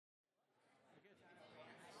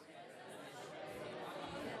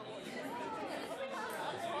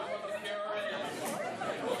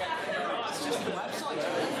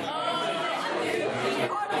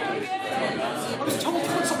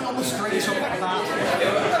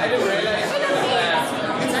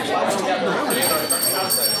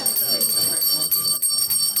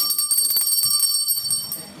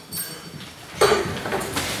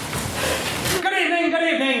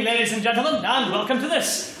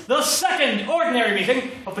the second ordinary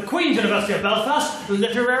meeting of the Queen's University of Belfast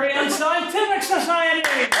Literary and Scientific Society.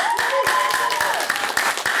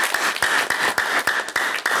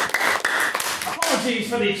 Apologies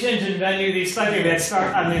for the change in venue, the slightly late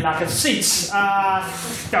start, and the lack of seats.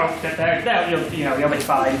 Don't get there. You'll be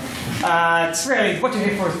fine. It's really what you're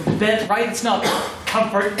here for is debate, right? It's not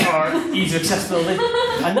comfort or ease of accessibility.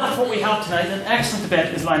 And that's what we have tonight. An excellent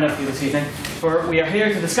debate is lined up for you this evening, where we are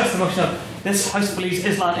here to discuss the motion of this House believes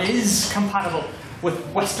Islam is compatible with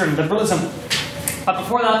Western liberalism. But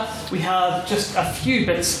before that, we have just a few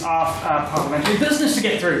bits of parliamentary business to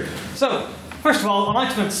get through. So, first of all,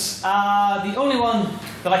 announcements. The only one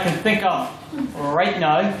that I can think of right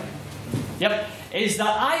now, is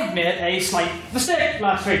that I've made a slight mistake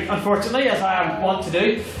last week, unfortunately, as I want to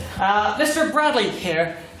do. Mr. Bradley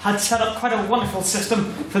here had set up quite a wonderful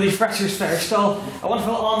system for the Freshers' Fair stall, a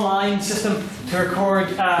wonderful online system to record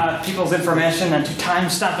people's information and to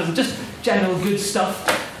timestamp it, and just general good stuff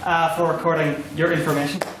for recording your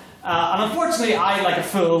information. And unfortunately, I, like a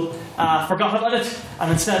fool, forgot about it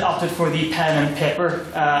and instead opted for the pen and paper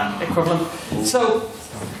equivalent. So,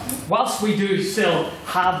 whilst we do still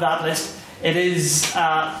have that list, it is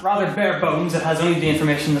rather bare bones. It has only the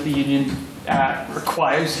information that the union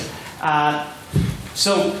requires.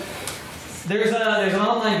 So, there's an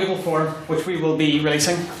online Google form which we will be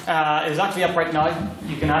releasing. It is actually up right now.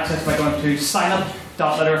 You can access it by going to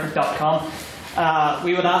signup.litterific.com.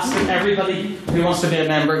 We would ask that everybody who wants to be a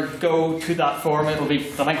member go to that form. The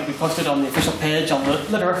link will be posted on the official page on the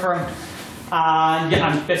Litterific,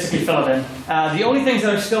 and basically fill it in. The only things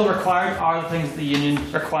that are still required are the things that the union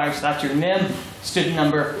requires. So that's your name, student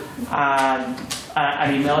number, and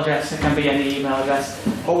an email address. It can be any email address.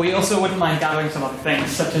 But we also wouldn't mind gathering some other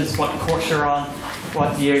things, such as what course you're on,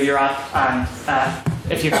 what year you're at, and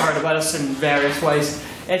if you've heard about us in various ways.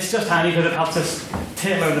 It's just handy because it helps us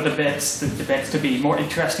tailor the debates to be more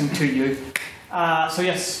interesting to you. So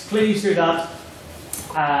yes, please do that.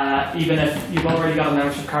 Even if you've already got a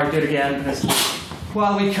membership card, do it again, because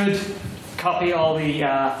while we could copy all the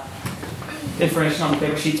information on the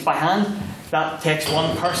paper sheets by hand, that takes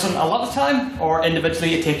one person a lot of time, or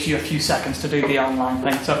individually it takes you a few seconds to do the online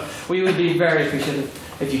thing. So we would be very appreciative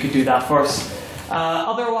if you could do that for us.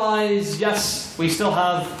 Otherwise, yes, we still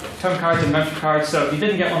have term cards and membership cards, so if you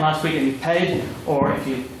didn't get one last week and you paid, or if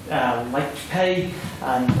you'd like to pay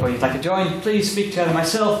or you'd like to join, please speak to either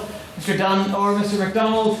myself, Mr. Dunn or Mr.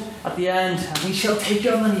 MacDonald at the end, and we shall take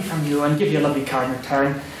your money from you and give you a lovely card in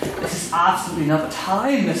return. This is absolutely not the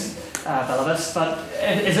time, Miss Bellabis, but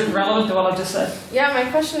is it relevant to what I've just said? Yeah, my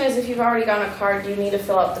question is, if you've already gotten a card, do you need to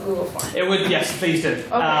fill out the Google form? It would, yes, please do.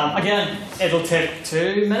 Okay. Again, it'll take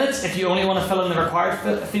 2 minutes. If you only want to fill in the required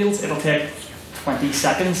fields, it'll take 20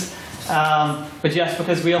 seconds. But yes,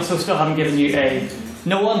 because we also still haven't given you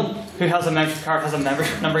no one who has a membership card has a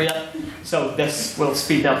membership number yet, so this will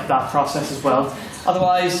speed up that process as well.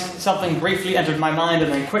 Otherwise, something briefly entered my mind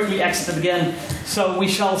and then quickly exited again, so we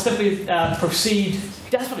shall simply proceed,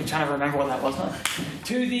 desperately trying to remember what that was now,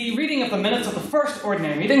 to the reading of the minutes of the first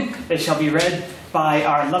ordinary meeting. They shall be read by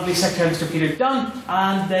our lovely secretary, Mr. Peter Dunn,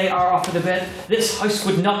 and they are off to debate. This House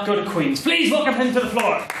would not go to Queen's. Please welcome him to the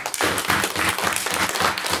floor.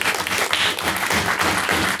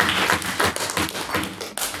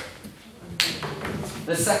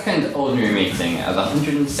 The second ordinary meeting of the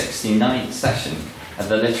 169th session of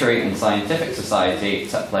the Literary and Scientific Society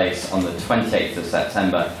took place on the 28th of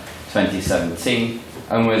September 2017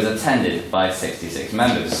 and was attended by 66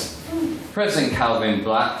 members. President Calvin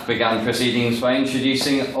Black began proceedings by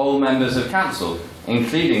introducing all members of council,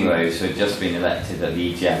 including those who had just been elected at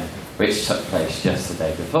the EGM, which took place just the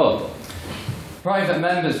day before. Private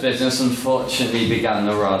members' business unfortunately began on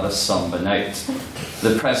a rather sombre note.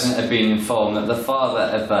 The President had been informed that the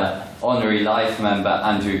father of the Honorary Life member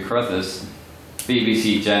Andrew Crothers,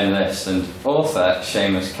 BBC journalist and author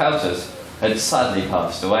Seamus Couters, had sadly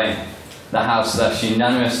passed away. The House thus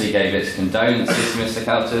unanimously gave its condolences to Mr.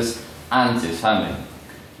 Couters and his family.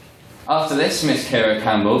 After this, Miss Kira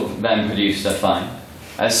Campbell then produced a fine,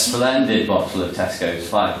 a splendid bottle of Tesco's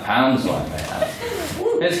 £5 wine they had.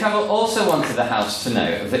 Miss Campbell also wanted the House to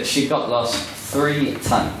know that she got lost 3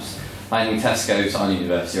 times finding Tesco's on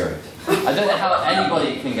University Road. I don't know how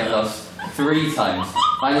anybody can get lost 3 times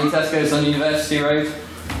finding Tesco's on University Road,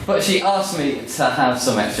 but she asked me to have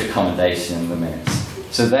some extra accommodation in the minutes.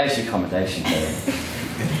 So there's your accommodation hearing.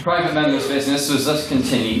 Private members' business was thus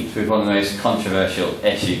continued with one of the most controversial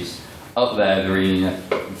issues up there, the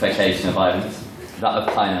reunification of Ireland, that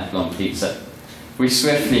of pineapple on pizza. We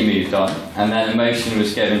swiftly moved on, and then a motion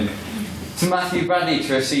was given to Matthew Bradley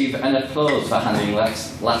to receive an applause for handling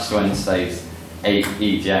last Wednesday's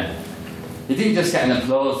EGM. He didn't just get an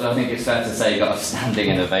applause, I think it's fair to say he got a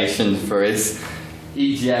standing ovation for his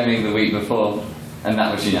EGMing the week before, and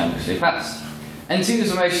that was unanimously passed. And two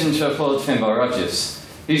was a motion to applaud Finbar Rogers,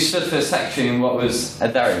 who stood for secretary in what was a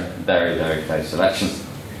very, very, very close election.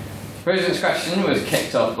 The President's question was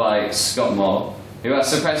kicked off by Scott Moore, who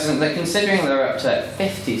asked the President that considering there were up to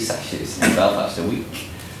 50 sessions in Belfast a week,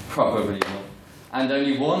 probably more, and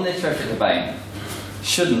only one literature debate,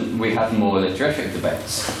 shouldn't we have more literature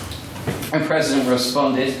debates? And the President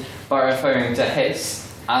responded by referring to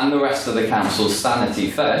his and the rest of the Council's sanity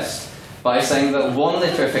first, by saying that one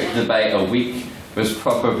literature debate a week was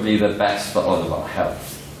probably the best for all of our health.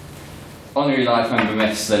 Honorary Life Member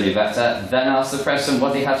Miss Lily Vetter then asked the President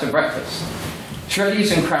what he had for breakfast.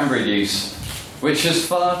 Shreddies and cranberry juice, which was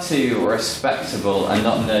far too respectable and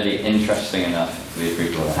not nearly interesting enough for the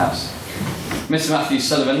approval of the House. Mr Matthew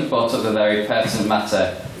Sullivan brought up the very pertinent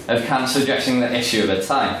matter of Council addressing the issue of a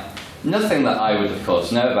tie, nothing that I would of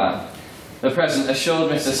course know about. The President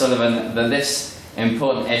assured Mr Sullivan that this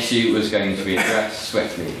important issue was going to be addressed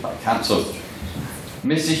swiftly by Council.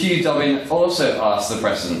 Mr Hugh Dobbin also asked the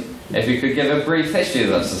President if he could give a brief history of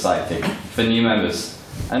that society for new members,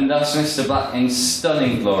 and thus Mr Black, in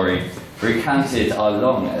stunning glory, recanted our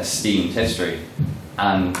long esteemed history,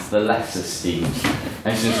 and the less esteemed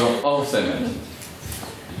mentions were also mentioned.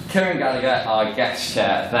 Kieran Gallagher, our guest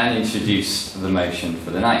chair, then introduced the motion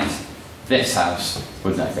for the night. This House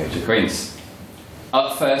would not go to Queen's.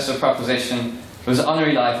 Up first for proposition was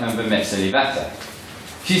Honorary Life Member Miss Lily Vetter.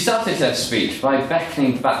 She started her speech by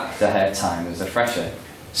beckoning back to her time as a fresher,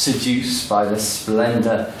 seduced by the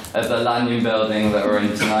splendour of the Lanyon building that we're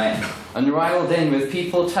in tonight, and riled in with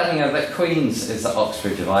people telling her that Queen's is the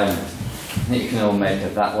Oxbridge of Ireland. You can all make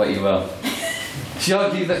of that what you will. She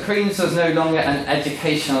argued that Queen's was no longer an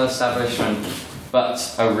educational establishment,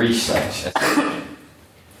 but a research establishment.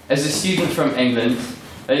 As a student from England,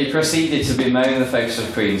 he proceeded to bemoan the focus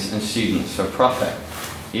of Queen's and students for profit,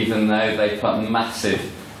 even though they put massive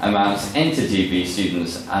amounts into GB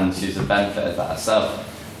students and to the benefit of that herself,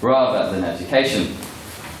 rather than education.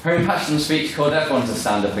 Her impassioned speech called everyone to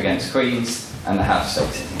stand up against Queen's, and the House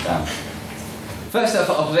stayed sitting down. First up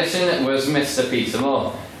for opposition was Mr Peter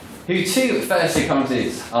Moore, who too firstly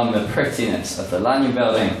commented on the prettiness of the Lanyon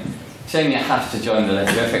building, saying you have to join the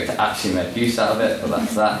Literafic to actually make use out of it, but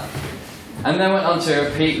that's that. And then went on to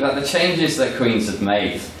repeat that the changes that Queen's had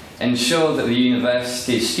made ensured that the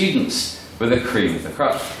university's students were the cream of the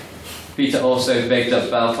crop. Peter also bigged up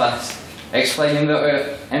Belfast, explaining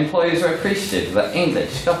that employers were appreciative that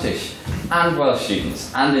English, Scottish and Welsh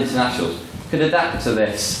students and internationals could adapt to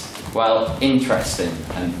this, well, interesting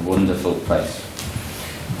and wonderful place.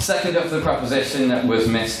 Second up for the proposition was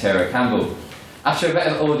Miss Kira Campbell. After a bit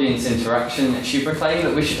of audience interaction, she proclaimed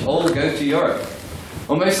that we should all go to Europe.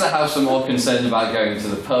 While most of the House were more concerned about going to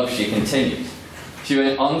the pub, she continued. She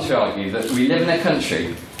went on to argue that we live in a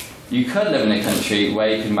country, you could live in a country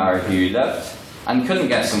where you could marry who you loved, and couldn't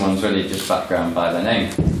get someone's religious background by their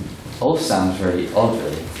name. All sounds really odd,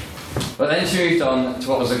 really. But then she moved on to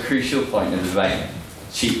what was a crucial point in the debate: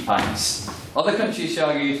 cheap pints. Other countries, she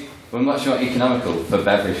argued, were much more economical for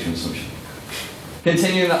beverage consumption.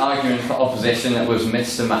 Continuing the argument for opposition was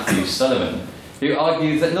Mr Matthew Sullivan, who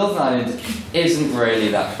argued that Northern Ireland isn't really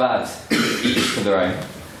that bad, each to their own,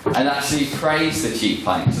 and actually praised the cheap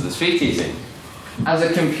pints of the speakeasy. As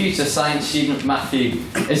a computer science student, Matthew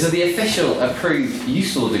is of the official approved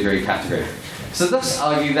useful degree category, so thus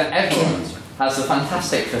argued that everyone has the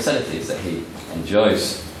fantastic facilities that he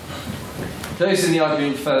enjoys. Closing the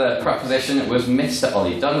argument for the proposition was Mr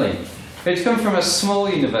Ollie Donnelly, who'd come from a small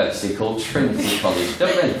university called Trinity College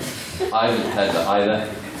Dublin. I haven't heard that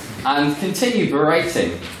either. And continued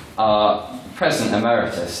berating our President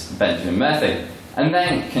Emeritus, Benjamin Murphy, and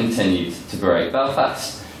then continued to berate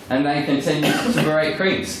Belfast, and then continued to berate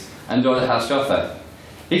Queen's and all it has to offer.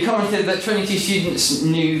 He commented that Trinity students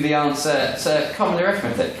knew the answer to common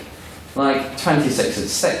arithmetic, like 26 and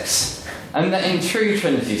 6, and that in true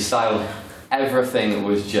Trinity style, everything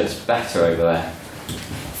was just better over there.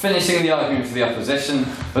 Finishing the argument for the opposition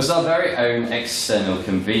was our very own external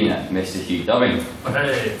convener, Mr Hugh Dobbin.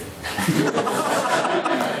 Hey.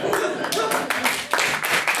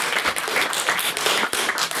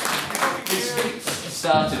 His speech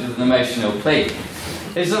started with an emotional plea.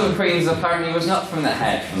 His love of Queen's apparently was not from the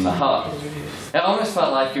head, from the heart. It almost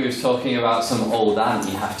felt like he was talking about some old aunt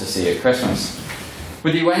you have to see at Christmas.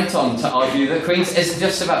 But he went on to argue that Queen's isn't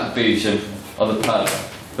just about the bougie or the pub,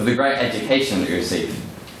 but the great education that you receive.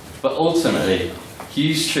 But ultimately,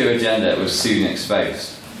 Hugh's true agenda was soon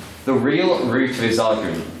exposed. The real root of his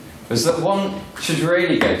argument was that one should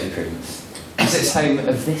really go to Queen's, as its home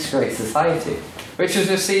of this great society, which was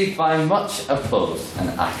received by much applause and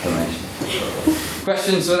acclamation.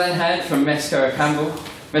 Questions were then heard from Miss Cara Campbell,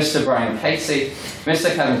 Mr. Brian Casey,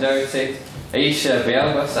 Mr. Kevin Doherty, Aisha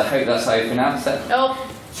Bielbus, I hope that's how you pronounce it. Nope.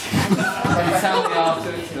 Tell me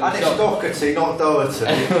afterwards. And it's Doherty, not Doherty.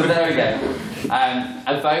 There we go.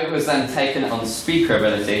 A vote was then taken on speaker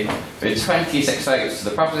ability, with 26 votes for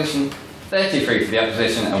the proposition, 33 for the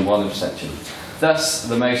opposition, and 1 abstention. Thus,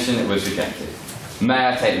 the motion was rejected. May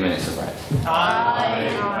I take the minutes as read?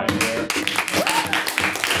 Aye.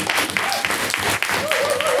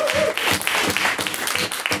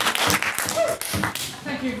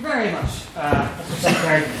 Thank you very much, Mr.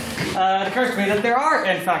 Secretary. It occurs to me that there are,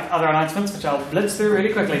 in fact, other announcements, which I'll blitz through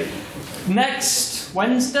really quickly. Next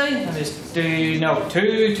Wednesday,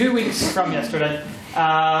 two weeks from yesterday,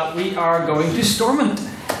 we are going to Stormont.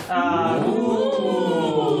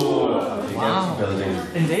 Wow.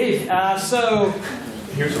 Indeed. So,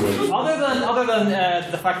 other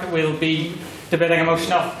than the fact that we'll be debating a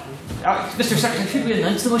motion of, Mr. Secretary, should we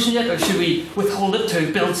announce the motion yet, or should we withhold it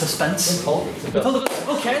to build suspense? Withhold it.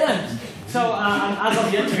 Okay then. So, as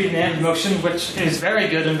of yet to be named motion, which is very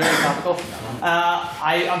good and very topical,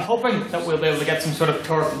 I'm hoping that we'll be able to get some sort of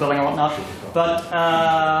tour of the building or whatnot. But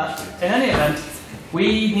in any event,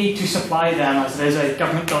 we need to supply them, as it is a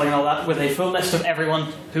government building and all that, with a full list of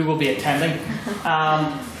everyone who will be attending.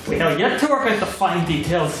 We have yet to work out the fine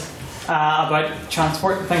details about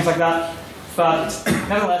transport and things like that. But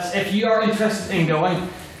nevertheless, if you are interested in going,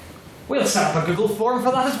 we'll set up a Google form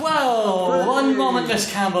for that as well. One moment, Miss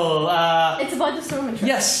Campbell. It's about the Stormont trip.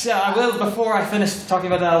 Yes, I will. Before I finish talking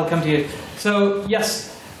about that, I'll come to you. So,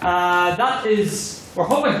 yes, that is, we're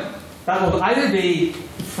hoping that will either be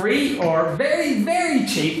free or very, very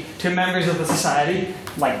cheap to members of the society,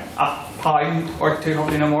 like £1 or £2,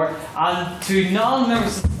 hopefully no more. And to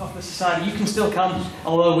non-members of the society, you can still come,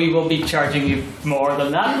 although we will be charging you more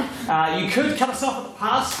than that. You could cut us off at the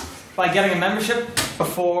pass by getting a membership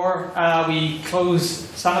before we close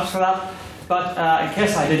sign-ups for that. But in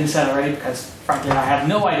case I didn't say it already, because frankly I have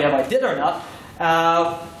no idea if I did or not,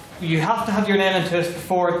 you have to have your name into us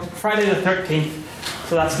before Friday the 13th.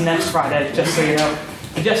 So that's next Friday, just so you know.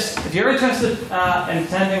 And just, if you're interested in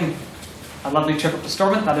attending a lovely trip up to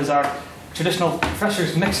Stormont, that is our traditional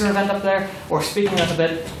Freshers Mixer event up there, or speaking at a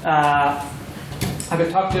bit,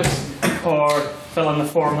 either talk to us or fill in the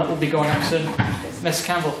form that will be going up soon. Miss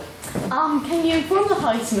Campbell. Can you inform the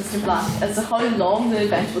House, Mr. Black, as to how long the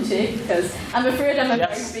event will take? Because I'm afraid I'm a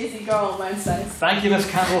very busy girl downstairs. Thank you, Miss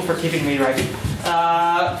Campbell, for keeping me right.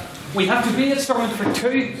 We have to be at Stormont for 2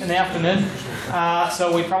 in the afternoon,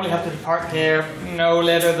 so we probably have to depart here no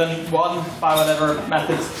later than 1 by whatever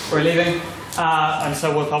methods we're leaving. And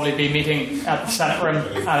so we'll probably be meeting at the Senate room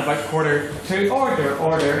at about 1:45.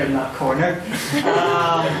 Order in that corner.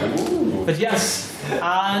 But yes,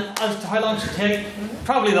 and as to how long it should take,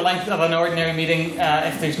 probably the length of an ordinary meeting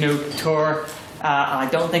if there's no tour. I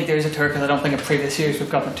don't think there's a tour because I don't think in previous years we've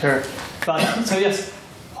gotten a tour. But so yes,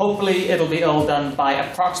 hopefully it'll be all done by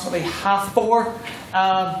approximately 4:30.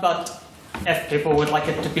 But if people would like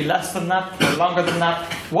it to be less than that or longer than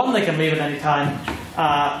that, 1, they can leave at any time,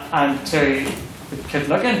 and 2, we could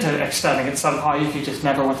look into extending it somehow if you just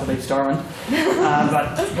never want to leave Stormont.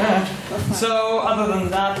 But yeah. So other than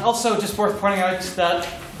that, also just worth pointing out that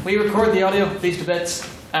we record the audio of these debates.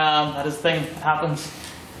 That is a thing that happens.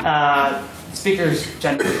 Speakers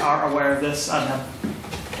generally are aware of this and have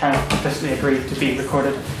kind of implicitly agreed to be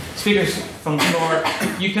recorded. Speakers from the floor,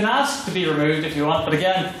 you can ask to be removed if you want, but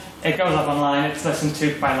again, it goes up online. It's listened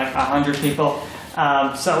to by like 100 people,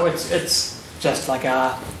 so it's just like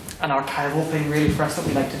an archival thing really for us that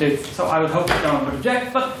we like to do. So I would hope that no one would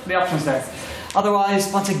object, but the option's there.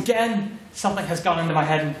 Otherwise, once again, something has gone into my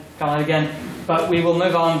head and gone out again. But we will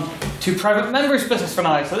move on to private members' business for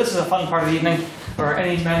now. So this is a fun part of the evening for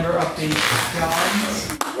any member of the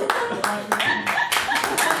Johns.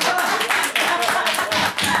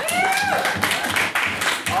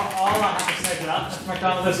 All I have to say to that, Mr.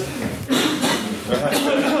 McDonald, is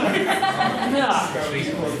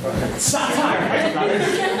satire.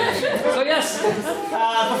 So yes,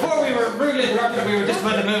 before we were rudely interrupted, we were just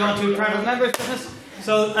about to move on to private members' business.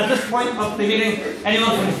 So at this point of the meeting,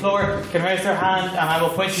 anyone from the floor can raise their hand and I will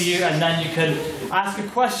point to you, and then you can ask a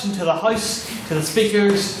question to the House, to the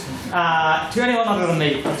speakers, to anyone other than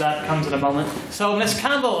me, as that comes in a moment. So Miss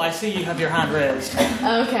Campbell, I see you have your hand raised.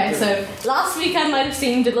 Okay, so last week I might have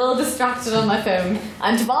seemed a little distracted on my phone,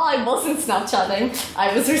 and while I wasn't Snapchatting,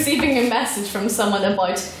 I was receiving a message from someone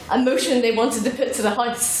about a motion they wanted to put to the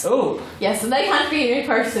House. Oh. Yes, and they can't be here in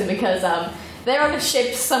person because They're on a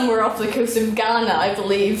ship somewhere off the coast of Ghana, I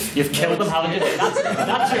believe. You've killed them, haven't you?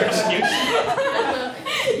 That's your excuse.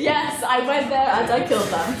 Yes, I went there and I killed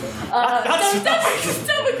them.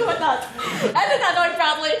 Don't record that. Edit that out,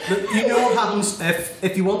 Bradley. You know what happens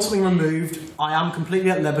if you want something removed, I am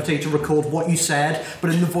completely at liberty to record what you said,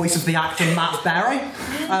 but in the voice of the actor Matt Berry.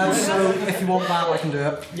 So if you want that, I can do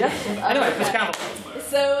it. Yes. Anyway, Miss Campbell.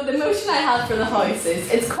 So the motion I had for the House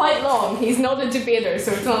is, it's quite long. He's not a debater,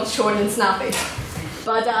 so it's not short and snappy.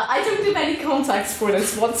 But I don't have any context for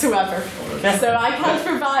this whatsoever. So I can't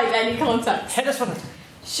provide any context. Hit us with it.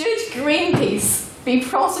 Should Greenpeace be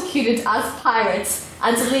prosecuted as pirates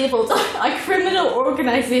and labelled a criminal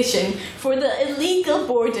organisation for the illegal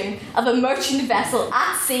boarding of a merchant vessel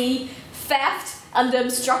at sea, theft, and the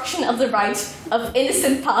obstruction of the right of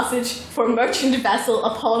innocent passage for merchant vessel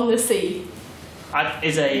upon the sea? That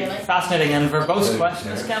is a fascinating and verbose question,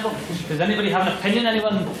 Miss Campbell. Does anybody have an opinion?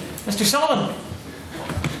 Anyone? Mr. Sullivan?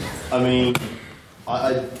 I mean,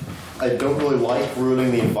 I don't really like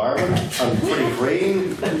ruining the environment. I'm pretty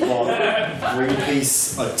green, but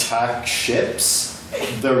Greenpeace attack ships.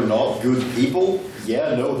 They're not good people.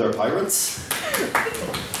 Yeah, no, they're pirates.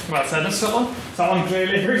 Well said, Miss Sullivan. Someone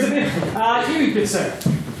clearly agrees with me. You, good sir.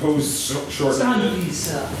 Propose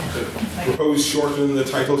shortening the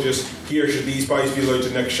title, just here should these guys be allowed to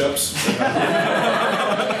nick ships.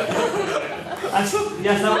 Excellent.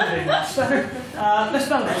 Yes, that would be much better. Miss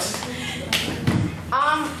Bellis.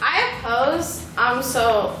 I oppose.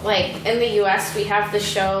 So like in the US we have the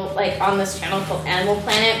show like on this channel called Animal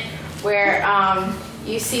Planet where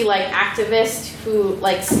you see like activists who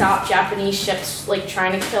like stop Japanese ships like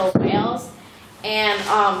trying to kill whales, and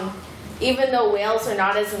even though whales are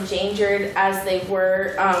not as endangered as they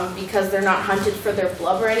were because they're not hunted for their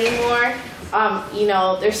blubber anymore, you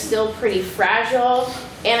know, they're still pretty fragile.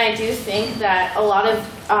 And I do think that a lot of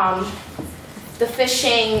the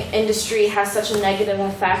fishing industry has such a negative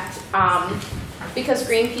effect because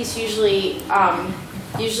Greenpeace usually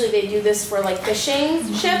they do this for like fishing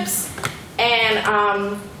ships,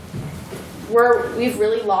 and we've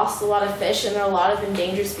really lost a lot of fish, and there are a lot of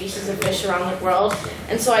endangered species of fish around the world.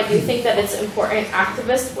 And so I do think that it's important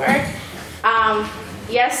activist work.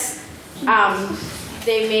 Yes,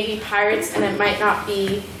 they may be pirates and it might not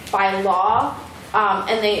be by law,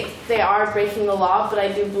 and they are breaking the law, but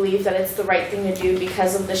I do believe that it's the right thing to do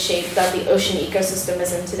because of the shape that the ocean ecosystem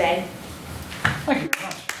is in today. Thank you very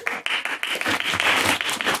much.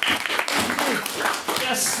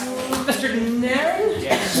 Yes, Mr. Nairn?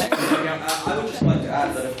 Yes. I would just like to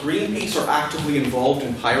add that if Greenpeace are actively involved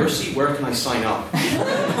in piracy, where can I sign up?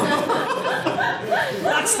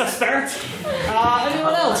 That's the start.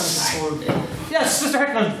 Anyone else? Yes, Mr.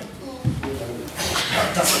 Hickman.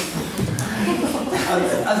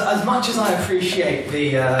 As much as I appreciate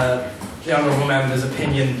the honourable member's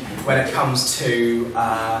opinion when it comes to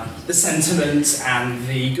the sentiment and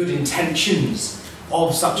the good intentions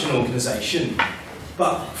of such an organisation,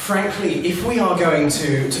 but frankly, if we are going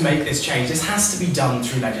to make this change, this has to be done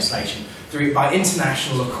through legislation, by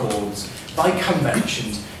international accords, by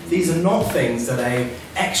conventions. These are not things that a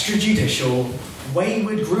extrajudicial,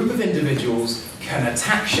 wayward group of individuals can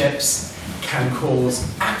attack ships, can cause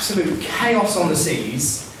absolute chaos on the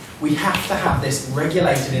seas. We have to have this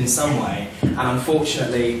regulated in some way, and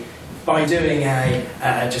unfortunately, by doing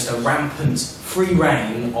just a rampant free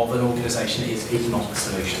reign of an organisation is not the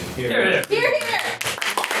solution. Here. Here.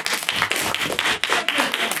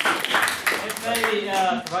 It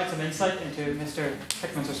may provide some insight into Mr.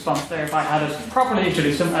 Hickman's response there if I had properly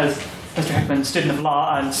introduced him as Mr. Hickman, student of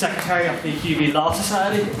law and secretary of the QB Law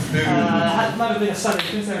Society. Might have been a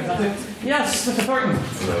study there, yes, Mr. Thornton.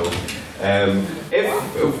 Hello.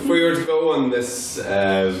 If we were to go on this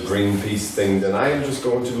Greenpeace thing, then I am just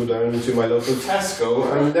going to go down to my local Tesco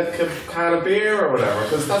and nick a can of beer or whatever,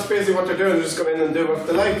 because that's basically what they're doing. They're just go in and do what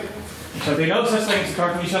they like. So there be no such thing as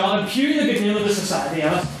Thornton. You shall not impugn the good name of the society,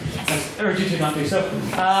 Emma. I urge you to not do so.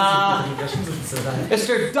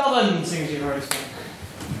 Mr. Dublin, seems you've already spoken.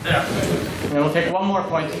 Yeah. And we'll take one more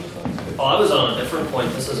point. Oh, I was on a different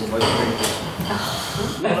point. This isn't what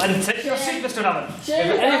Well, then take your seat, Mr. Dublin. If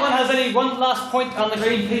anyone has one last point on the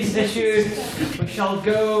Greenpeace issue, we shall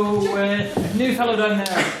go with a new fellow down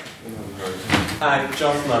there. Hi,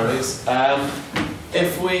 John Murray's.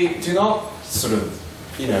 If we do not sort of,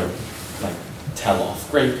 tell off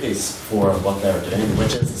Greenpeace for what they're doing,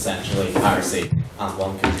 which is essentially piracy and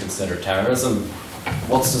one could consider terrorism,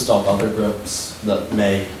 what's to stop other groups that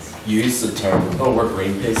may use the term, we're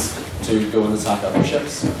Greenpeace, to go and attack other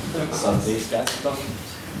ships? Some of these guys have done.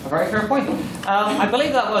 A very fair point. I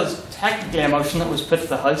believe that was technically a motion that was put to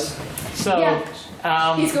the House. So,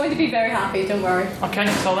 He's going to be very happy, don't worry. Okay,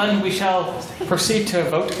 so then we shall proceed to a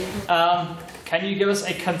vote. Can you give us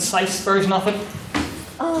a concise version of it?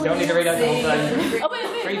 Oh, You don't need to read out the whole thing. Oh,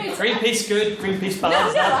 wait. Greenpeace good, Greenpeace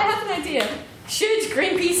bad. No, I have an idea. Should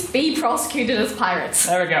Greenpeace be prosecuted as pirates?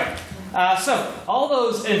 There we go. So, all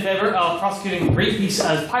those in favour of prosecuting Greenpeace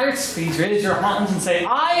as pirates, please raise your hands and say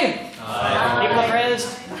aye. Aye. Keep them raised.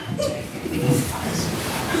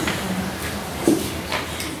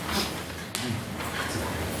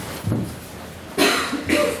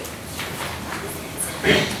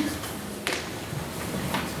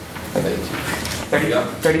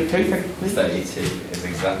 32, 32 is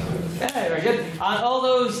exactly. Yeah, very good. And all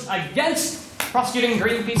those against prosecuting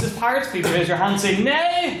Greenpeace as pirates, please raise your hand and say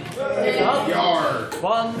nay. Yard.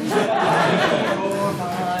 1, 2, 4,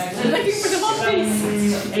 5, Looking for the One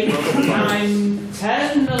Piece. 8, 9,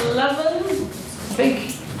 10, 11, I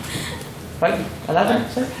think. Right, 11,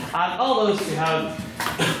 sorry. And all those who have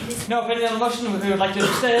no opinion on the motion, who would like to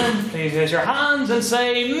abstain, please raise your hands and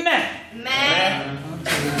say meh. Meh.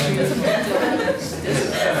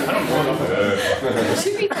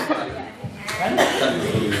 Should be. That's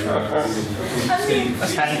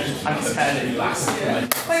 10. I'm 10. Thank you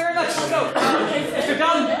very much. So, Mr.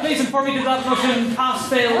 Dunn, please inform me, did that motion pass,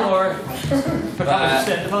 fail, or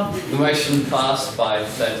The motion passed by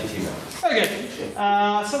 32 votes. Very good.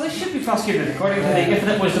 So they should be prosecuted according to the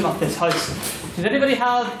infinite wisdom of this House. Does anybody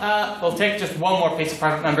have, we'll take just one more piece of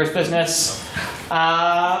private member's business.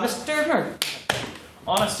 Mr. Murray.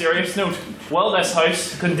 On a serious note, will this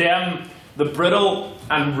House condemn the brutal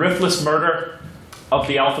and ruthless murder of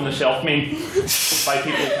the elf on the shelf meme by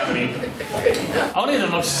people who can't read? Only the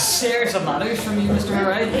most serious of matters from you, Mr.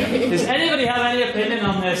 Murray. Does anybody have any opinion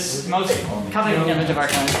on this most cutting image of our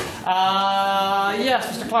time? Yes,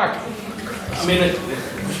 Mr. Clark. I mean, it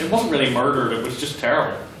wasn't really murdered, it was just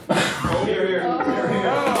terrible.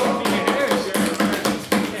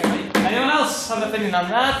 Anyone else have an opinion on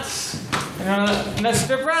that?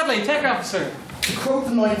 Mr. Bradley, tech officer. To quote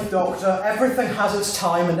the Ninth Doctor, everything has its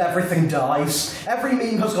time and everything dies. Every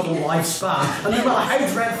meme has got a lifespan, and no matter how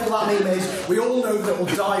dreadful that meme is, we all know that it will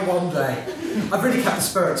die one day. I've really kept the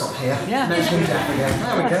spirits up here. Yeah. Mentioning death again.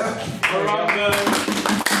 There we go.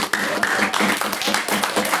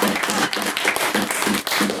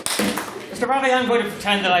 Mr. Bradley, I'm going to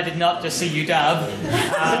pretend that I did not just see you dab.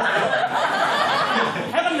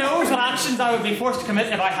 Heaven knows what actions I would be forced to commit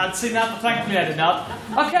if I had seen that, but thankfully I did not.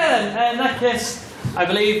 Okay then, in that case, I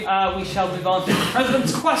believe we shall move on to the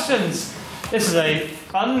President's questions. This is a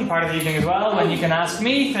fun part of the evening as well, when you can ask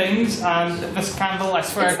me things, and Miss Campbell, I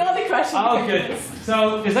swear... It's not the question. Oh, good.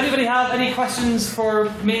 So, does anybody have any questions for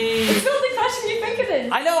me? It's not the question you think it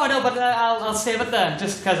is. I know, but I'll save it then,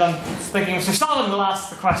 just because I'm thinking Mr. Stalin will ask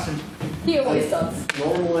the question. He always does.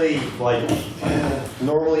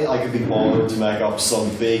 Normally I could be bothered to make up some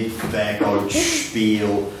big fake out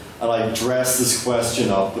spiel, and I dress this question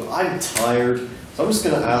up, but I'm tired, so I'm just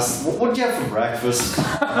going to ask, what do you have for breakfast?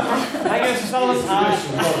 Thank you, Mr. Sullivan.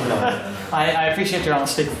 I appreciate your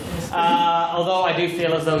honesty. Although I do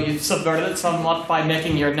feel as though you've subverted it somewhat by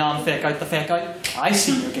making your non-fake out the fake out. I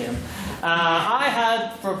see your game. I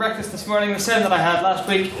had for breakfast this morning the same that I had last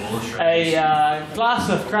week, a glass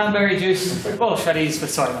of cranberry juice, bullshitties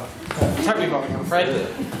with soy milk. Terribly boring, I'm afraid.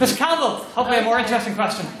 Mr. Campbell, hopefully a more interesting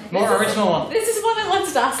question, more original one. This is what I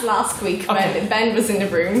wanted to ask last week when Ben was in the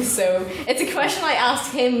room. So it's a question I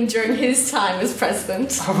asked him during his time as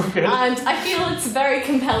president, Okay. and I feel it's very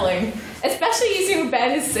compelling, especially using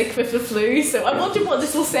Ben is sick with the flu. So I wonder what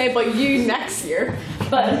this will say about you next year.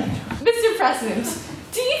 But Mr. President,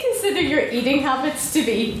 do you consider your eating habits to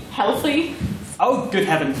be healthy? Oh, good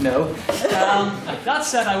heavens, no. That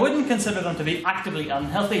said, I wouldn't consider them to be actively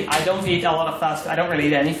unhealthy. I don't eat a lot of fast food. I don't really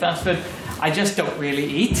eat any fast food. I just don't really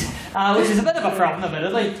eat, which is a bit of a problem,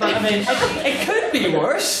 admittedly. But I mean, it could be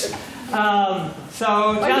worse. Are you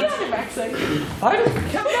anorexic? Pardon?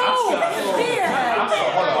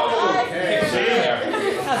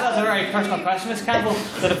 That's a very personal question, Miss Campbell.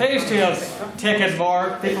 That appears to have taken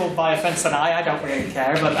more people by offence than I. I don't really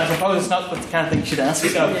care, but I suppose it's not the kind of thing you should ask.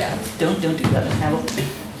 So don't do that, Miss Campbell.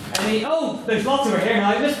 There's lots over here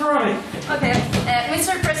now. Miss Ferrari. Okay,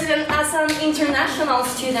 Mr. President, as an international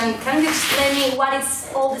student, can you explain me what is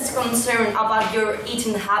all this concern about your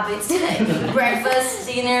eating habits? Breakfast,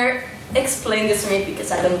 dinner? Explain this to me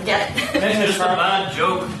because I don't get it. This is a bad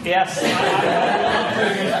joke. Yes.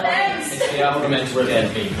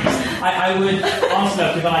 I would honestly,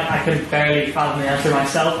 because I could barely fathom the answer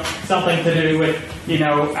myself. Something to do with,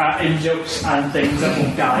 in jokes and things that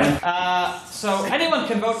won't die. So anyone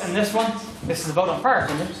can vote in this one. this is a vote on prior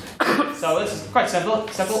opinions. So this is quite simple.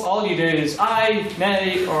 All you do is aye,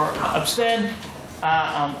 nay, or abstain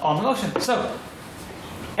on the motion. So,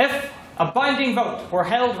 if a binding vote were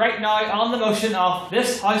held right now on the motion of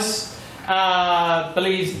this House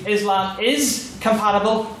believes Islam is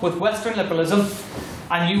compatible with Western liberalism,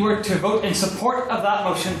 and you were to vote in support of that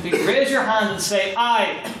motion, please raise your hand and say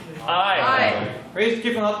aye. Aye. Aye. Raise,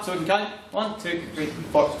 keep them up so we can count. 1, 2, 3,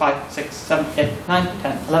 4, 5, 6, 7, 8, 9,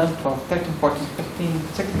 10, 11, 12, 13, 14, 15,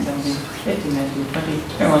 16, 17, 18, 19, 20,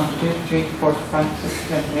 21, 22, 23, 24, 25, 26,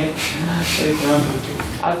 27,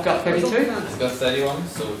 31. I've got 32. It's got 31,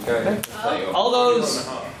 so carry. All those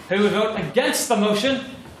who would vote against the motion,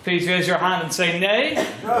 please raise your hand and say nay.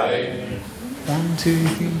 Aye. 1, 2,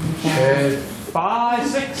 3, 4, 5,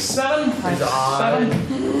 6, 7. 7.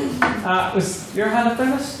 Was your hand up there,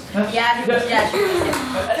 miss? Yeah.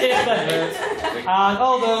 And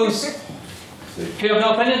all those who have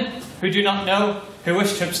no opinion, who do not know, who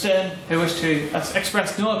wish to abstain, who wish to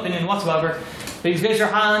express no opinion whatsoever, please raise your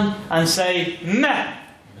hand and say meh.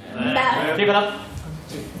 Meh. Give it up. 1,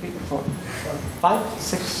 2, 3, 4, 5,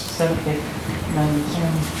 6, 7, 8, 9,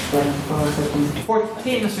 10, 11, 12, 13,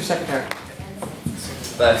 14, Mr. Secretary.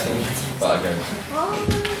 13. Bugger.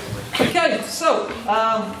 Okay, so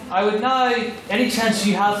I would now, any chance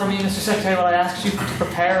you have for me, Mr. Secretary, what I asked you to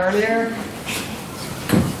prepare earlier?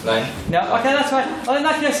 No? Okay, that's fine. Well, in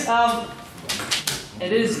that case,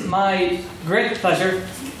 it is my great pleasure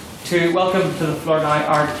to welcome to the floor now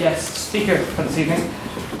our guest speaker for this evening.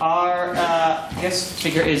 Our guest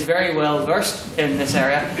speaker is very well versed in this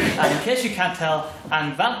area, and in case you can't tell,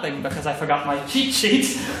 I'm vamping because I forgot my cheat sheet.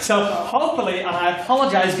 So hopefully, and I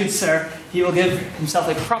apologise, good sir, he will give himself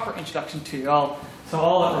a proper introduction to you all. So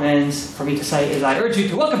all that remains for me to say is I urge you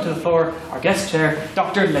to welcome to the floor our guest chair,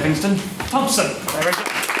 Dr. Livingston Thompson. Very good.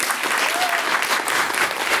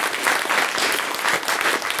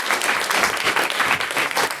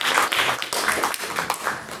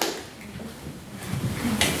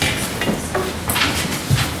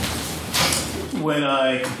 When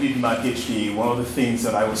I completed my PhD, one of the things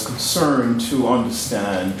that I was concerned to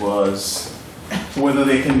understand was whether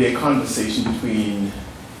there can be a conversation between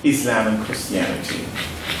Islam and Christianity.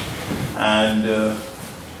 And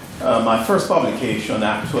my first publication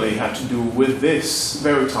actually had to do with this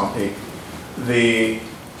very topic, a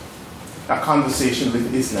conversation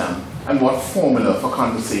with Islam, and what formula for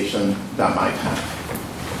conversation that might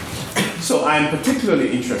have. So I'm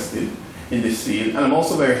particularly interested in this field, and I'm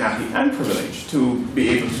also very happy and privileged to be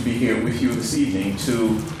able to be here with you this evening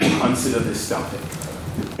to consider this topic.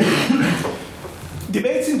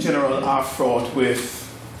 Debates in general are fraught with,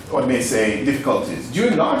 what may say, difficulties, due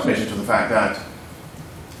in large measure to the fact that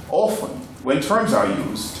often, when terms are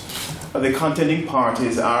used, the contending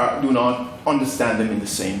parties do not understand them in the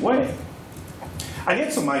same way. And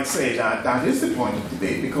yet some might say that that is the point of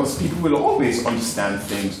debate, because people will always understand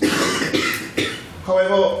things differently.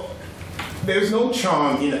 However, there is no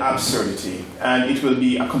charm in absurdity, and it will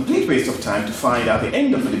be a complete waste of time to find at the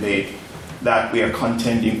end of the debate that we are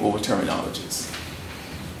contending over terminologies,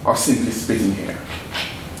 or simply splitting hair.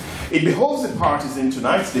 It behoves the parties in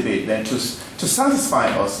tonight's debate then to satisfy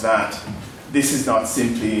us that this is not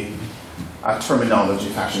simply a terminology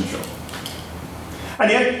fashion show. And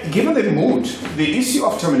yet, given the mood, the issue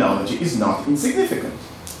of terminology is not insignificant.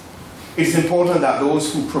 It's important that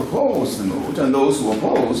those who propose the mood and those who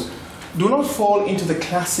oppose do not fall into the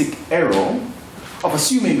classic error of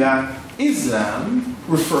assuming that Islam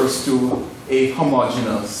refers to a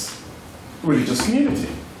homogeneous religious community.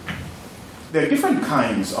 There are different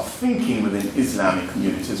kinds of thinking within Islamic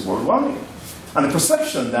communities worldwide. And the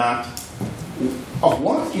perception that of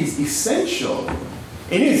what is essential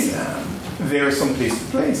in Islam varies from place to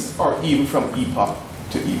place, or even from epoch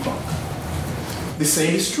to epoch. The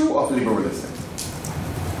same is true of liberalism.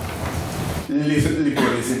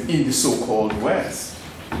 Liberalism in the so-called West.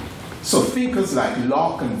 So thinkers like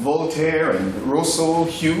Locke and Voltaire and Rousseau,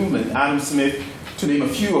 Hume and Adam Smith, to name a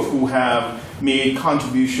few of who have made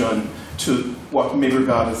contribution to what may be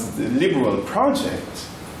regarded as the liberal project,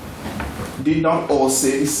 did not all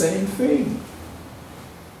say the same thing.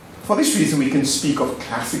 For this reason, we can speak of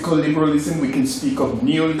classical liberalism, we can speak of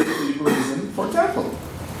neoliberalism, for example.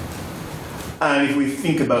 And if we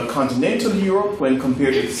think about continental Europe, when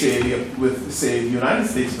compared with, say, the United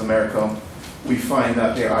States of America, we find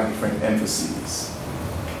that there are different emphases.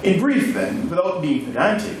 In brief, then, without being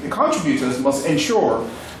pedantic, the contributors must ensure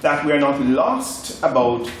that we are not lost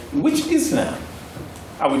about which Islam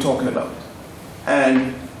are we talking about,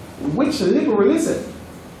 and which liberalism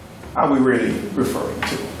are we really referring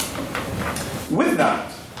to. With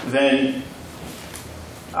that, then,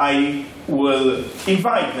 I will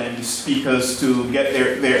invite then the speakers to get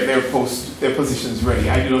their positions ready.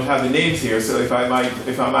 I do not have the names here, so if I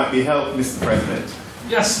might be helped, Mr. President.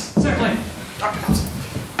 Yes, certainly.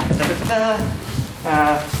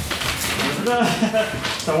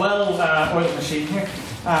 The well-oiled machine here.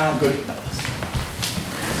 Good.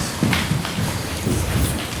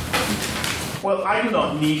 Well, I do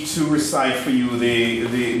not need to recite for you the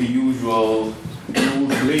usual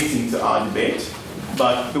rules relating to our debate,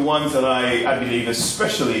 but the ones that I believe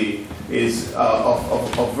especially is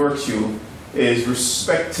of virtue is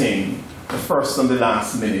respecting the first and the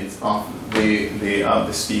last minute of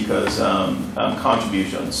the speaker's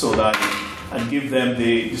contribution, so that and give them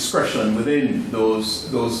the discretion within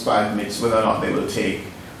those 5 minutes whether or not they will take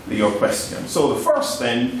your question. So the first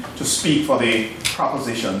then to speak for the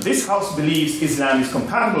proposition. This House believes Islam is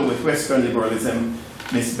compatible with Western liberalism.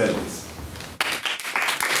 Ms. Bellis.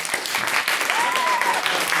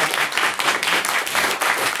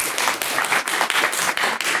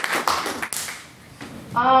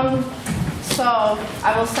 So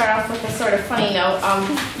I will start off with a sort of funny note.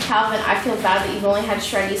 Calvin, I feel bad that you've only had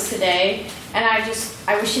Shreddies today, and I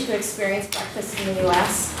wish you could experience breakfast in the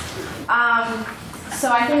US.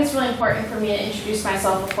 So I think it's really important for me to introduce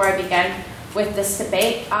myself before I begin with this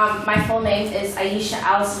debate. My full name is Aisha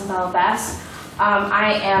Allison Balbas.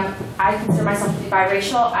 I consider myself to be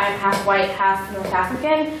biracial. I'm half white, half North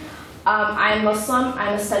African. I'm Muslim.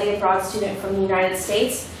 I'm a study abroad student from the United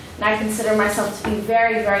States. And I consider myself to be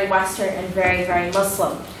very, very Western and very, very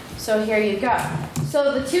Muslim. So here you go.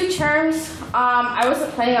 So the two terms, I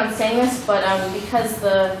wasn't planning on saying this, but because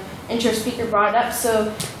the intro speaker brought it up,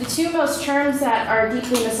 so the two most terms that are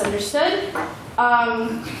deeply misunderstood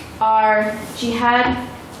are jihad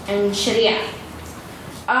and sharia.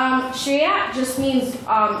 Sharia just means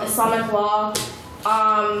Islamic law.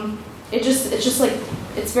 It's just like,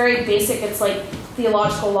 it's very basic. It's like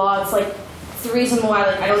theological law. It's like the reason why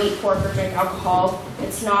I don't eat pork or drink alcohol.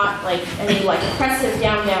 It's not like any oppressive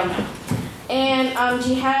down. And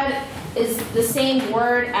jihad is the same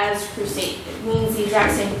word as crusade. It means the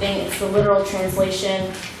exact same thing. It's the literal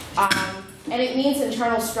translation. And it means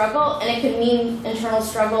internal struggle, and it can mean internal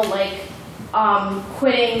struggle like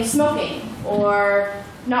quitting smoking or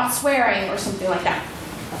not swearing or something like that.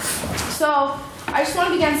 So I just want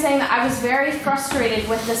to begin saying that I was very frustrated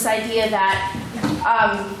with this idea that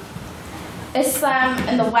Islam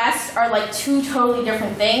and the West are two totally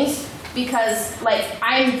different things, because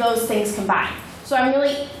I'm those things combined. So I'm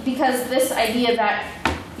really, because this idea that,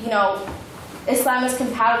 Islam is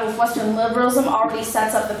compatible with Western liberalism already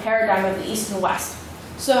sets up the paradigm of the East and West.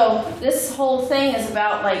 So this whole thing is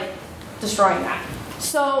about destroying that.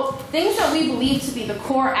 So things that we believe to be the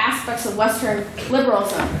core aspects of Western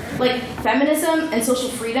liberalism, like feminism and social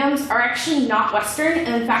freedoms, are actually not Western,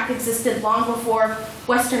 and in fact existed long before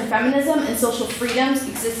Western feminism and social freedoms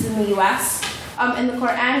existed in the US. In the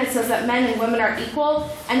Quran, it says that men and women are equal,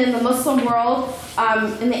 and in the Muslim world,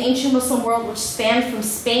 in the ancient Muslim world, which spanned from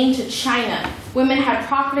Spain to China, women had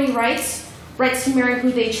property rights, rights to marry who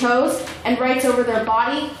they chose, and rights over their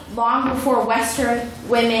body long before Western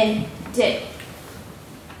women did.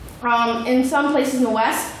 In some places in the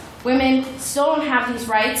West, women still don't have these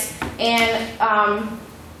rights, and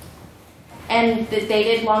they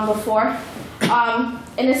did long before.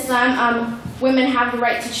 In Islam, women have the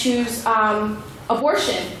right to choose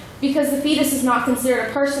abortion, because the fetus is not considered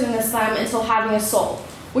a person in Islam until having a soul,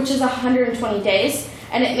 which is 120 days,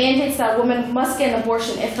 and it mandates that a woman must get an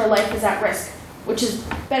abortion if her life is at risk, which is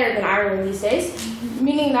better than Ireland these days,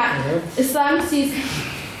 meaning that Islam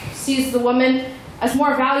sees the woman as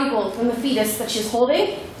more valuable than the fetus that she's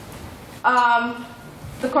holding.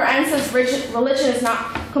 The Quran says religion is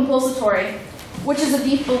not compulsory, which is a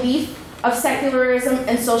deep belief of secularism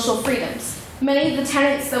and social freedoms. Many of the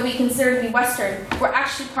tenets that we consider to be Western were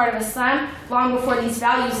actually part of Islam long before these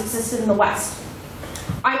values existed in the West.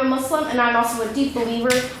 I'm a Muslim, and I'm also a deep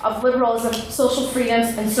believer of liberalism, social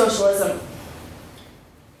freedoms, and socialism.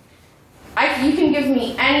 You can give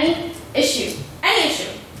me any issue,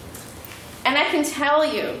 and I can tell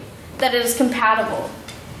you that it is compatible.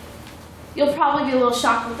 You'll probably be a little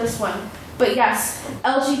shocked with this one, but yes,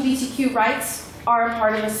 LGBTQ rights are a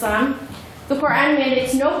part of Islam. The Quran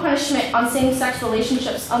mandates no punishment on same-sex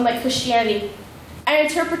relationships, unlike Christianity. And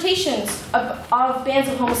interpretations of bans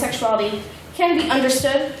of homosexuality can be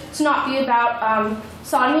understood to not be about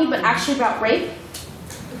sodomy, but actually about rape,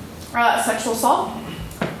 sexual assault.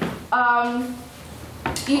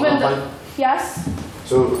 Yes?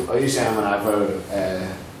 So are you saying whenever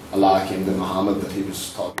Allah came to Muhammad that he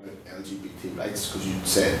was talking about LGBT rights, because you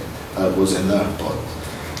said it was in there, but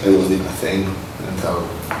it wasn't a thing until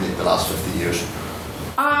maybe the last 50 years.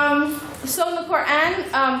 So in the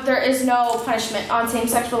Quran, there is no punishment on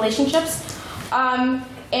same-sex relationships. And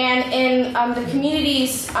in the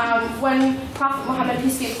communities, when Prophet Muhammad,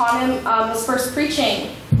 peace be upon him, was first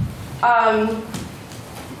preaching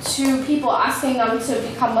to people, asking them to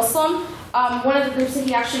become Muslim, one of the groups that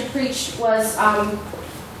he actually preached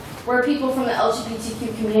were people from the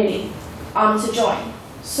LGBTQ community to join.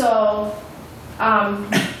 So,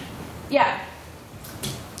 yeah.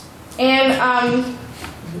 And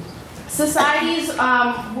societies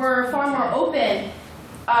were far more open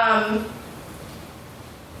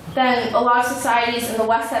than a lot of societies in the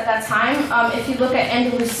West at that time. If you look at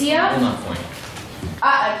Andalusia,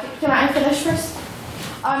 can I finish first?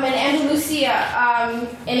 In Andalusia,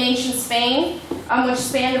 in ancient Spain, which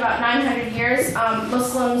spanned about 900 years,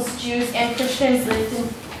 Muslims, Jews, and Christians lived in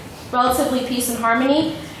relatively peace and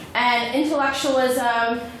harmony. And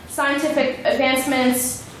intellectualism, scientific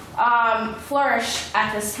advancements flourished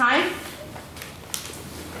at this time.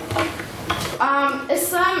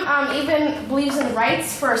 Islam even believes in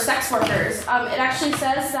rights for sex workers. It actually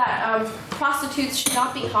says that prostitutes should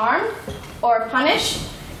not be harmed or punished,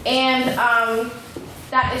 and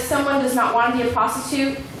that if someone does not want to be a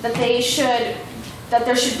prostitute, that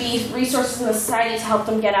there should be resources in the society to help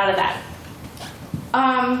them get out of that.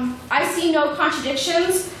 I see no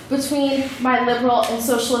contradictions between my liberal and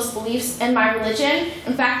socialist beliefs and my religion.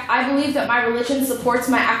 In fact, I believe that my religion supports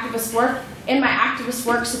my activist work, and my activist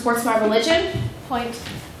work supports my religion. Point.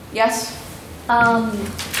 Yes?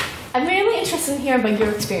 I'm really interested in hearing about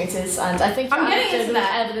your experiences, and I think I'm getting into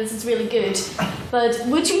that. Evidence is really good. But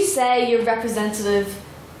would you say you're representative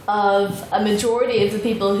of a majority of the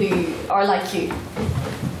people who are like you?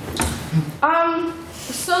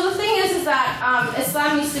 So the thing is that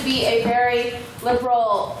Islam used to be a very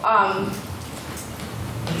liberal,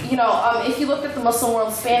 if you looked at the Muslim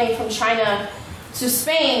world spanning from China to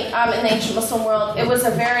Spain in the ancient Muslim world, it was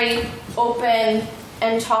a very open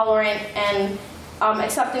and tolerant and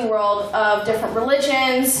accepting world of different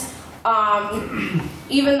religions.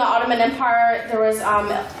 Even the Ottoman Empire, there was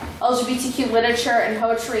LGBTQ literature and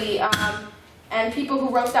poetry, and people who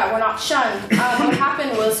wrote that were not shunned. What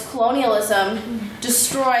happened was colonialism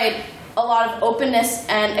destroyed a lot of openness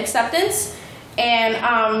and acceptance, and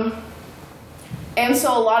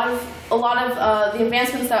so a lot of the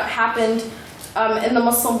advancements that happened in the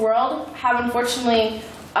Muslim world have unfortunately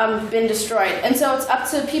been destroyed. And so it's up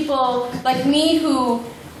to people like me who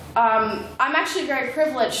I'm actually very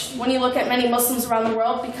privileged when you look at many Muslims around the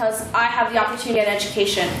world, because I have the opportunity to get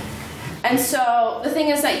education. And so the thing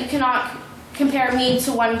is that you cannot compare me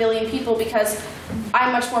to 1 billion people, because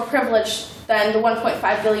I'm much more privileged than the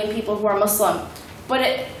 1.5 billion people who are Muslim.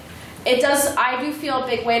 But I do feel a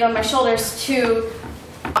big weight on my shoulders to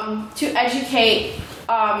educate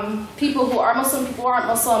people who are Muslim, people who aren't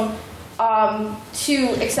Muslim,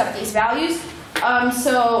 to accept these values. In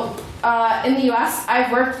the US,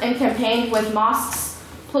 I've worked and campaigned with mosques,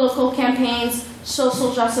 political campaigns,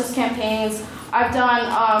 social justice campaigns. I've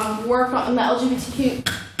done work in the LGBTQ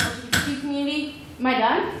community. Am I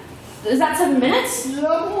done? Is that 7 minutes?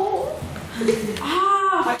 No.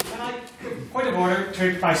 Point of order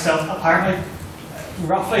to myself. Apparently,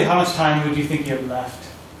 roughly how much time would you think you have left?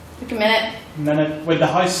 Like a minute. Minute. Would the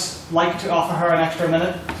House like to offer her an extra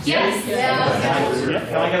minute? Yes.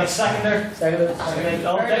 Can I get a seconder? Second.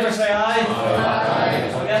 All in favor, say aye.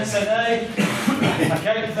 Aye. All against, say nay.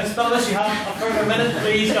 Okay, Ms. Douglas, you have a further minute,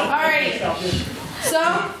 please. Alrighty. So,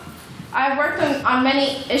 I've worked on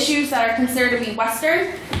many issues that are considered to be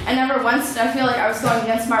Western, and never once did I feel like I was going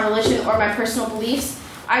against my religion or my personal beliefs.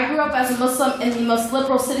 I grew up as a Muslim in the most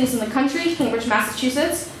liberal cities in the country, Cambridge,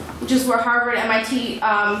 Massachusetts, which is where Harvard and MIT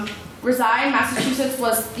reside. Massachusetts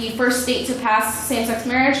was the first state to pass same-sex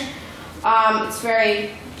marriage. It's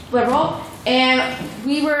very liberal. And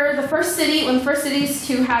we were the first city, one of the first cities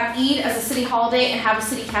to have Eid as a city holiday and have a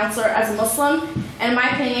city councilor as a Muslim. And in my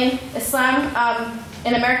opinion, Islam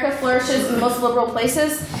in America flourishes in the most liberal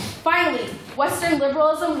places. Finally, Western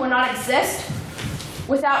liberalism would not exist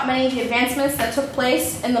without many of the advancements that took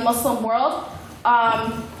place in the Muslim world,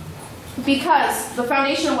 because the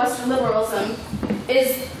foundation of Western liberalism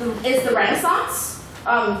is the Renaissance.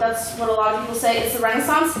 That's what a lot of people say, it's the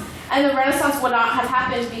Renaissance. And the Renaissance would not have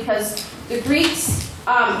happened because the Greeks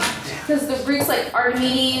like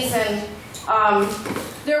Archimedes and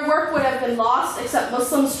their work would have been lost, except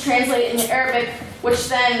Muslims translated into Arabic, which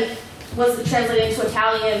then was translated into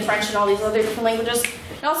Italian, French, and all these other different languages.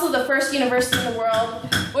 And also the first university in the world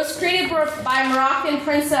was created by a Moroccan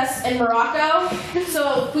princess in Morocco.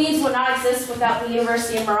 So Queens would not exist without the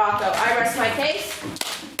university in Morocco. I rest my case.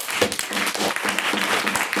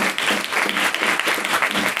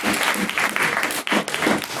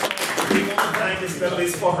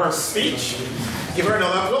 disabilities for her speech. Give her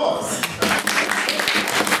another applause.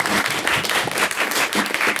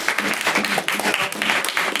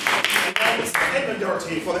 And now Mr. Edmund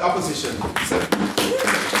Doherty for the opposition.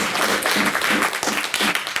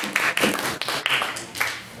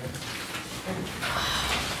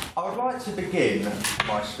 I would like to begin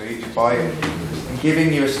my speech by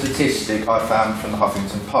giving you a statistic I found from the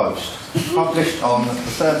Huffington Post, published on the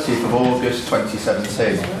 30th of August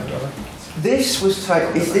 2017. This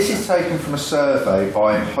is taken from a survey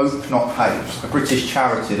by Hope Not Hate, a British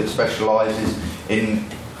charity that specialises in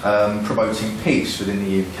promoting peace within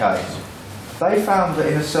the UK. They found that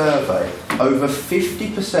in a survey, over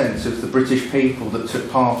 50% of the British people that took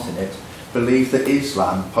part in it believe that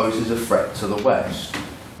Islam poses a threat to the West.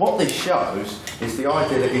 What this shows is the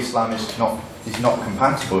idea that Islam is not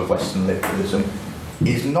compatible with Western liberalism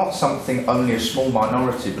is not something only a small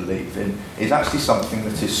minority believe in, is actually something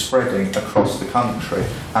that is spreading across the country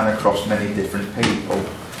and across many different people.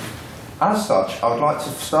 As such, I would like to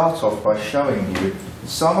start off by showing you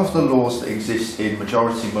some of the laws that exist in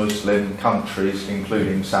majority Muslim countries,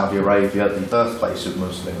 including Saudi Arabia, the birthplace of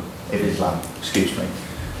Islam.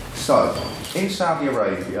 So, in Saudi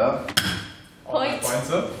Arabia... Points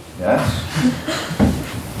up. Yes.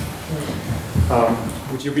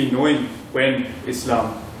 Would you be knowing when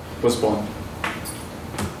Islam was born?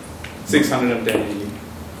 610.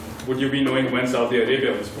 Would you be knowing when Saudi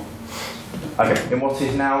Arabia was born? Okay, in what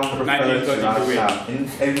is now referred to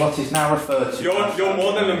as in what is now referred to. You're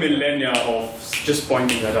more than a millennia of just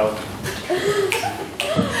pointing that out.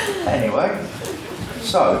 Anyway,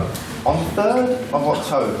 so on the 3rd of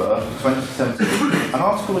October 2017, an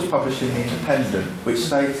article was published in The Independent which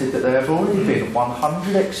stated that there have already been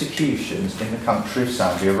 100 executions in the country of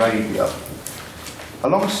Saudi Arabia.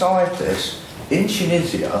 Alongside this, in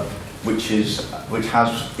Tunisia, which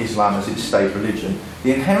has Islam as its state religion,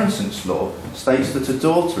 the inheritance law states that a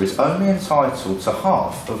daughter is only entitled to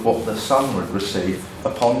half of what the son would receive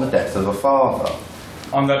upon the death of a father.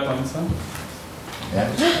 On that point, sir?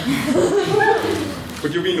 Yes.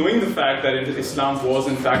 Would you be knowing the fact that Islam was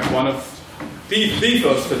in fact one of the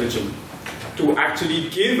first religion to actually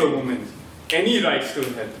give a woman any rights to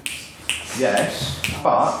inheritance? Yes,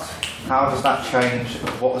 but how does that change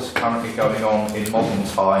what is currently going on in modern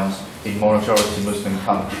times in majority Muslim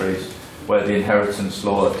countries where the inheritance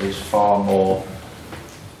law is far more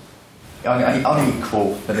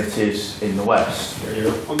unequal than it is in the West?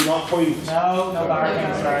 On that point. No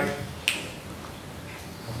bargaining, sorry.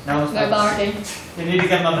 No bargaining. You need to give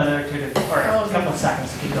them a minute or two or a couple of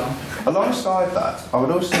seconds to keep going. Alongside that, I would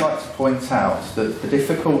also like to point out that the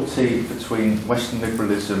difficulty between Western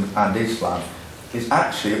liberalism and Islam is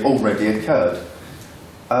actually already occurred.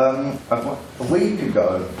 A week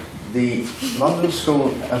ago, the London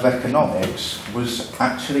School of Economics was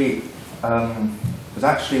actually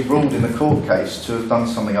ruled in a court case to have done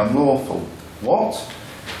something unlawful. What?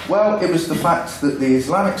 Well, it was the fact that the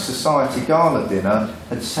Islamic Society gala dinner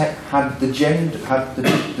had the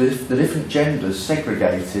different genders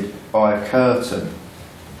segregated by a curtain,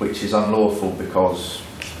 which is unlawful because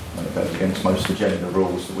it goes against most of the gender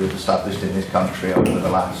rules that we've established in this country over the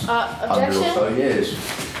last 100 or so years.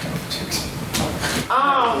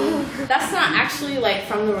 That's not actually like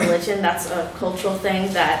from the religion. That's a cultural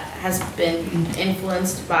thing that has been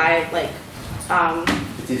influenced by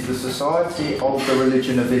It is the Society of the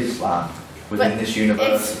Religion of Islam within this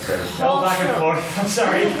university. Go back and forth. I'm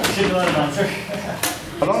sorry, I shouldn't let him answer.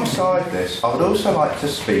 Alongside this, I would also like to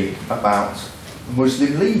speak about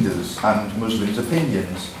Muslim leaders and Muslims'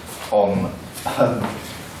 opinions on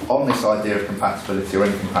this idea of compatibility or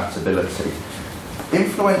incompatibility.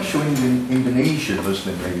 Influential Indonesian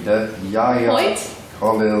Muslim leader Yahya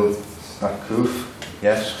Khalil Stakuf,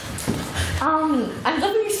 yes. I'm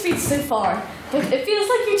loving your speech so far, but it feels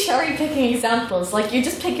like you're cherry picking examples. Like you're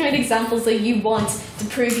just picking out examples that you want to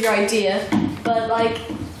prove your idea, but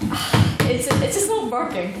it's just not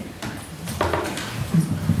working.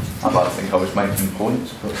 I'd like to think I was making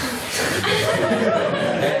points, but...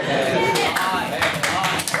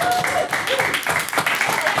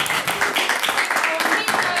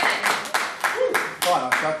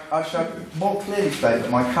 I shall more clearly state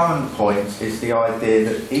that my current point is the idea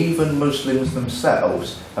that even Muslims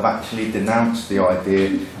themselves have actually denounced the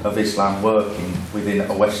idea of Islam working within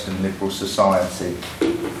a Western liberal society.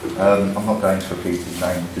 I'm not going to repeat his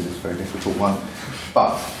name because it's a very difficult one,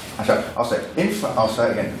 but I'll say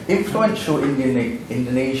it again. Influential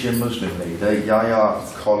Indonesian Muslim leader Yahya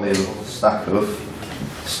Khalil Stakuf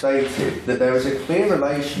stated that there is a clear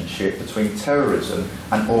relationship between terrorism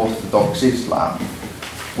and Orthodox Islam,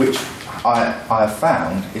 which I have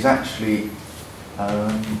found is actually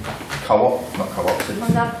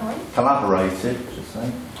On that point, collaborated, I should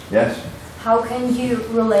say. Yes. how can you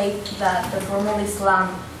relate that the formal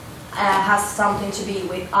Islam has something to do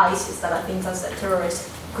with ISIS, that I think that's a terrorist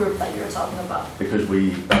group that you're talking about? Because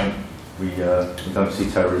we don't see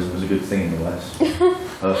terrorism as a good thing in the West,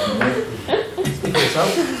 personally. Speak for yourself.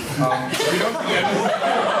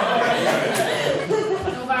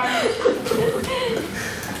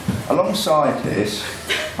 Alongside this,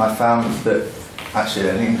 I found that actually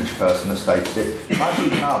an English person has stated it.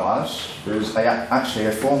 Majid Nawaz was actually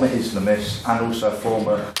a former Islamist and also a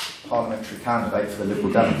former parliamentary candidate for the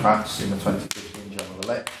Liberal Democrats in the 2015 general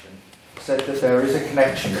election, said that there is a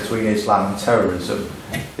connection between Islam and terrorism.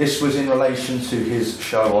 This was in relation to his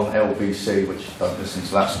show on LBC, which I don't listen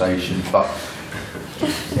to that station, but,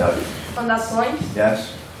 you know. On that point,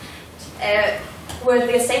 Yes?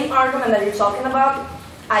 with the same argument that you're talking about,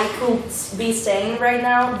 I could be saying right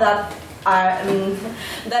now that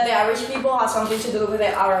that the Irish people have something to do with the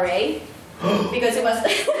RRA, because it was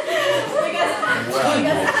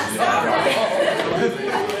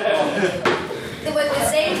it was the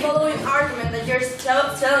same following argument that you're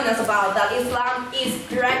telling us about, that Islam is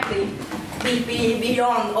directly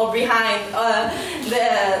beyond or behind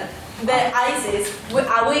the ISIS. We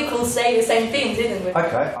could say the same thing, didn't we?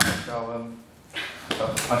 Okay, I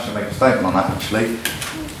shall make a statement on that actually.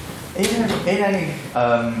 In any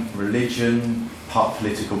religion,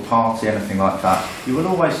 political party, anything like that, you will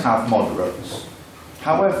always have moderates.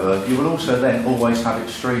 However, you will also then always have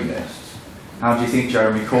extremists. How do you think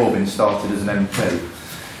Jeremy Corbyn started as an MP?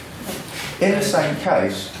 In the same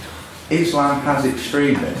case, Islam has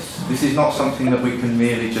extremists. This is not something that we can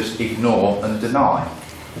merely just ignore and deny.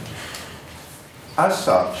 As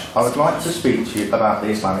such, I would like to speak to you about the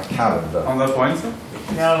Islamic calendar. On that point, sir?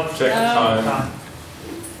 No. Check the time.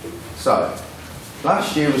 So,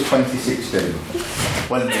 last year was 2016.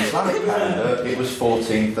 When the Islamic calendar, it was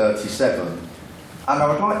 1437. And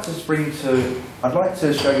I'd like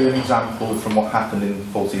to show you an example from what happened in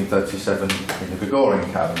 1437 in the Gregorian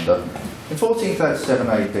calendar. In 1437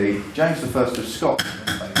 AD, James I of Scotland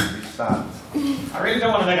basically stabbed. I really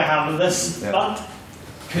don't want to make a habit of this, but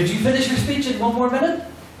could you finish your speech in one more minute?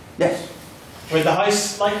 Yes. Would the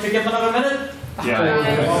House like to give him another minute?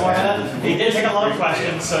 Yeah. One more minute. He did take a lot of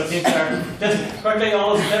questions, so it seems fair. Just quickly,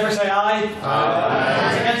 all those in favour say aye.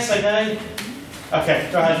 Aye. Against say nay. Okay,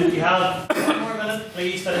 go ahead. You have one more minute.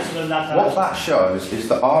 Please finish within that time. What that shows is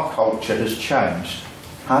that our culture has changed.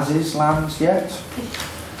 Has Islam's yet?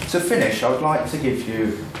 To finish, I would like to give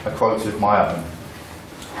you a quote of my own.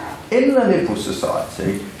 In the liberal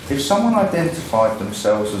society, if someone identified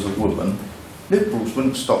themselves as a woman, liberals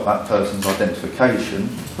wouldn't stop that person's identification,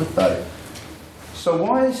 would they? So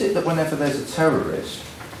why is it that whenever there's a terrorist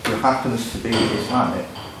who happens to be Islamic,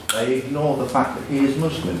 they ignore the fact that he is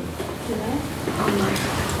Muslim?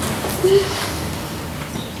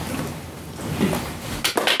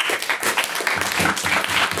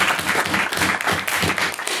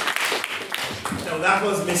 Now that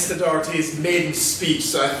was Mr. Doherty's maiden speech,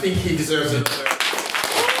 so I think he deserves it.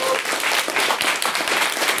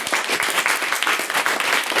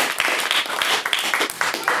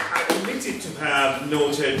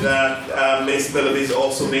 Noted that Ms. Willoughby's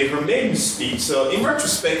also made her maiden speech, so in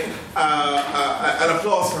retrospect, an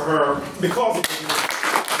applause for her because of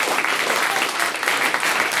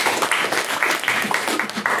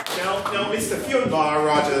Now, Mr. Fionbar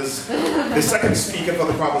Rogers, the second speaker for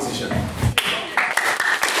the proposition.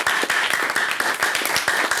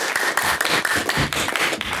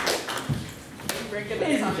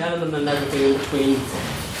 Ladies and gentlemen, and everything in between.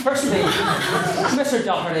 Firstly, Mr.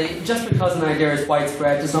 Doherty, just because an idea is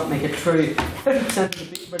widespread does not make it true. 50% of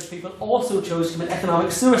the British people also chose to commit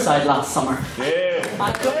economic suicide last summer.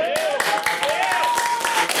 Settle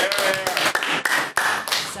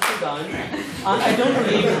down. And I don't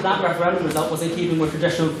believe that referendum result was in keeping with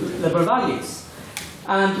traditional liberal values.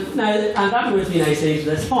 And that moves me nicely to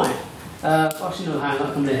this point. Actually, no, hang on,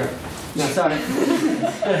 I'll come later. No, sorry.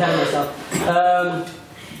 Got ahead of myself.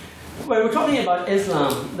 When we're talking about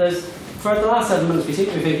Islam, for the last 7 minutes we seem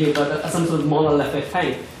to be thinking about it as some sort of monolithic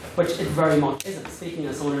thing, which it very much isn't. Speaking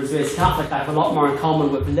as someone who's raised Catholic, I have a lot more in common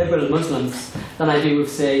with liberal Muslims than I do with,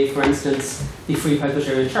 say, for instance, the Free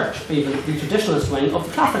Presbyterian Church, or even the traditionalist wing of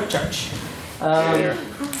the Catholic Church. The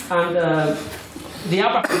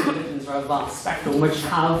Abrahamic religions are a vast spectrum which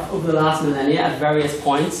have, over the last millennia, at various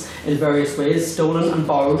points, in various ways, stolen and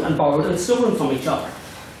borrowed and stolen from each other.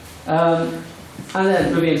 And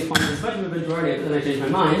then Vivian's point is quite a bit earlier, but then I changed my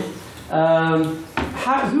mind.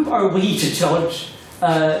 Who are we to judge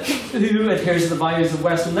who adheres to the values of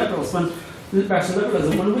Western liberals when Western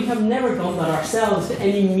liberalism when we have never done that ourselves to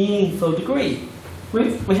any meaningful degree.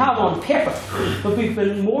 We have on paper, but we've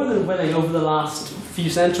been more than willing over the last few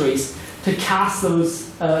centuries to cast those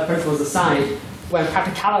principles aside when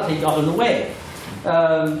practicality got in the way.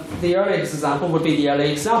 The earliest example would be the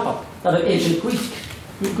early example, that of ancient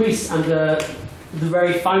Greece and the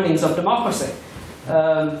very foundings of democracy,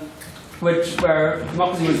 where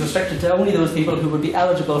democracy was restricted to only those people who would be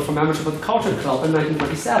eligible for membership of the Culture Club in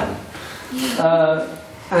 1927.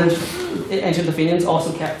 And ancient Athenians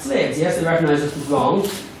also kept slaves. Yes, they recognised this was wrong,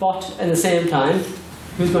 but at the same time,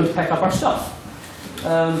 who's going to pick up our stuff?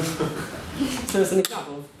 So it's an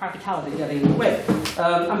example of practicality getting in the way.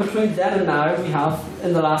 And between then and now, we have,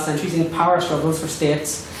 in the last century, seen power struggles for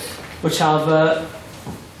states which have...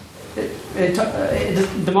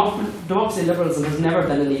 democracy and liberalism has never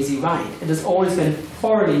been an easy ride. It has always been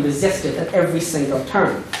thoroughly resisted at every single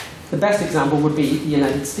turn. The best example would be the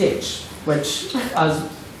United States, which, as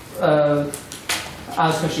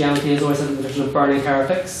Christianity has always had the tradition of burning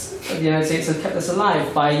heretics, the United States has kept this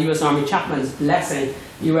alive by US Army chaplains blessing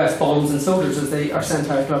US bombs and soldiers as they are sent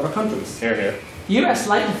out to other countries. Here, here. The US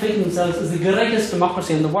like to think of themselves as the greatest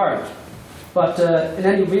democracy in the world, but in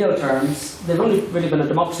any real terms, they've only really been a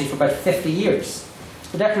democracy for about 50 years.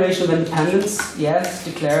 The Declaration of Independence, yes,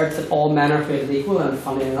 declared that all men are created equal, and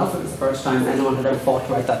funny enough, it was the first time anyone had ever fought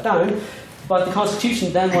to write that down. But the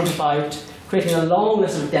Constitution then went about creating a long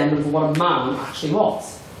list of addendums of what a man actually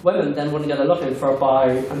was. Women then wouldn't get a look in for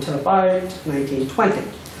until about 1920.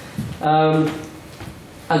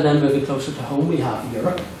 And then moving closer to home, we have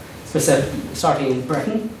Europe, starting in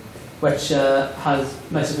Britain, which has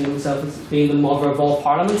messaging himself as being the mother of all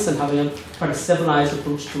parliaments and having a quite a civilised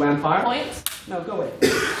approach to empire. Point. No, go away.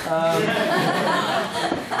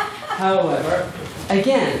 However,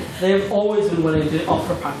 again, they've always been willing to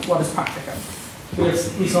offer what is practical. We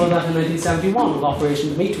saw that in 1971 with Operation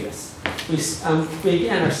Demetrius. We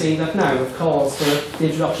again are seeing that now with calls for the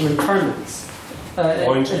introduction of internments.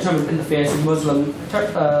 In the face of Muslim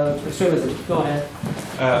extremism. Go ahead.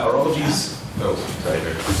 Are all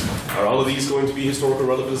of these going to be historical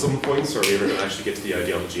relativism points, or are we ever going to actually get to the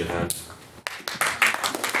ideology at hand?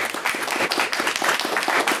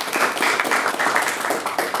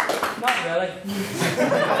 Not really.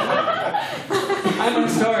 I'm a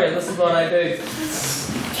historian, this is what I do.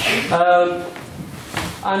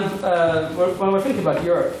 When we're thinking about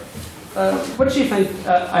Europe, what do you think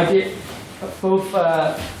both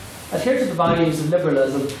adhere to the values of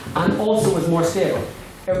liberalism and also was more stable?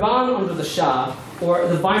 Iran under the Shah or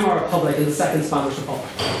the Weimar Republic in the Second Spanish Republic,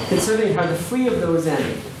 considering how the three of those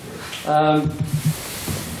ended.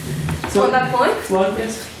 So on that point,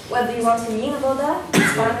 yes? What do you want to mean about that?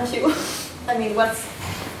 Spanish, I mean, what's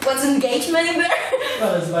engagement in there?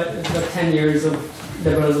 Well, it's about 10 years of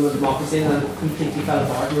liberalism and democracy, and then it completely fell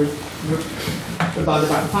apart. We're bound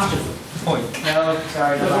back to fascism. Point. No,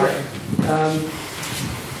 sorry, no.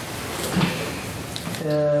 I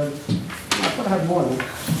thought I had more than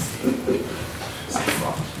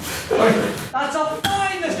That's a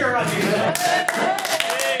fine, Mr. Rogers.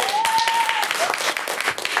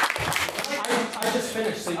 I just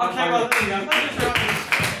finished. So Okay, well, there you go. Thank you, Mr.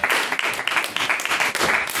 Rogers.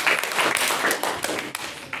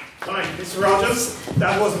 Fine, Mr. Rogers,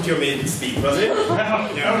 that wasn't your maiden speak, was it? No. Okay,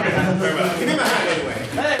 very well. Give him a hand anyway.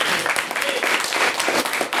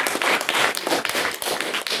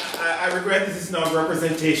 I regret this is not a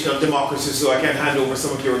representation of democracy, so I can hand over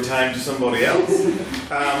some of your time to somebody else.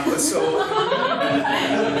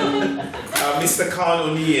 Mr. Con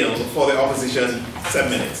O'Neill for the opposition, 7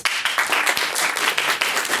 minutes.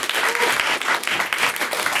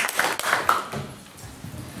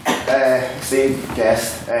 Esteemed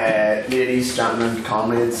guest, ladies, gentlemen,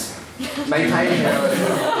 comrades, my time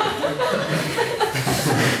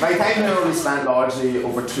here will be spent largely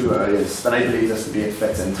over two areas that I believe this debate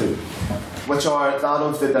fits into, which are that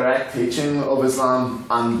of the direct teaching of Islam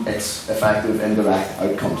and its effective indirect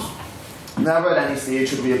outcomes. Never at any stage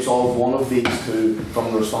should we absolve one of these two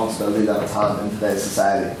from the responsibility that it's had in today's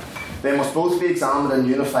society. They must both be examined and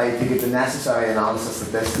unified to give the necessary analysis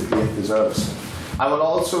that this debate deserves. I will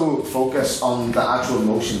also focus on the actual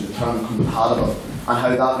notion, the term compatible, and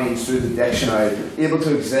how that means through the dictionary, able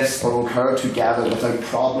to exist or occur together without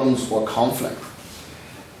problems or conflict.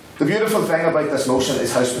 The beautiful thing about this notion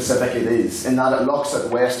is how specific it is, in that it looks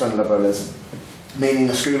at Western liberalism, meaning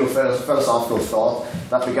a school of philosophical thought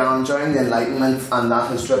that began during the Enlightenment and that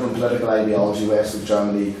has driven political ideology west of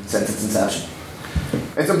Germany since its inception.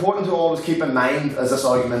 It's important to always keep in mind, as this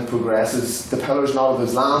argument progresses, the pillars not of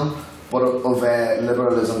Islam, but of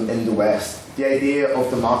liberalism in the West. The idea of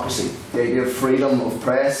democracy, the idea of freedom of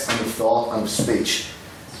press and of thought and of speech,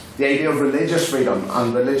 the idea of religious freedom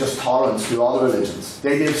and religious tolerance to all religions,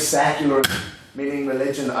 the idea of secularism, meaning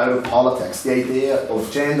religion out of politics, the idea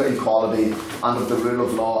of gender equality and of the rule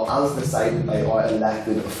of law as decided by our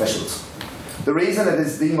elected officials. The reason it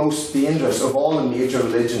is the most dangerous of all the major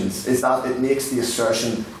religions is that it makes the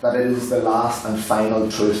assertion that it is the last and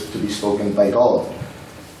final truth to be spoken by God.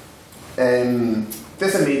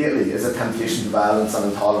 This immediately is a temptation to violence and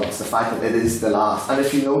intolerance, the fact that it is the last. And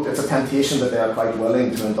if you note, it's a temptation that they are quite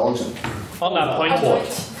willing to indulge in. On that point,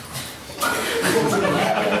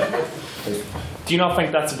 do you not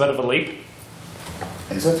think that's a bit of a leap?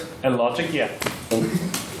 Is it? In logic, yeah.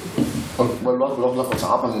 Well, look what's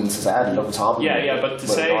happening in society, look what's happening. Yeah, but to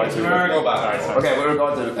say... Go back. Okay, with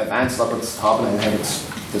regard to events, look what's happening, I think it's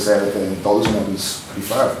to say that the indulging it is pretty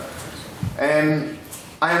fair.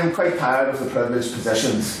 I am quite tired of the privileged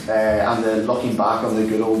positions and the looking back on the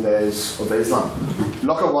good old days of Islam.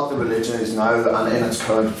 Look at what the religion is now and in its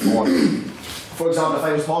current form. For example, if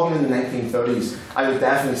I was talking in the 1930s, I would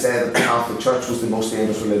definitely say that the Catholic Church was the most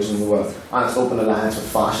dangerous religion in the world, and its open alliance with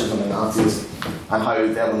fascism and Nazism, and how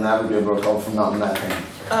they will never be able to recover from that in that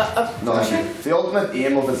time. The ultimate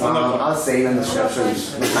aim of Islam, as seen in the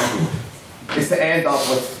scriptures, is to end up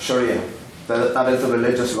with Sharia, that is the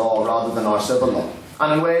religious law rather than our civil law.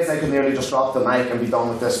 And in ways I could nearly just drop the mic and be done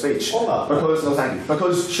with this speech.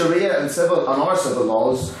 Because Sharia and our civil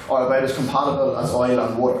laws are about as compatible as oil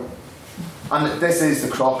and water. And this is the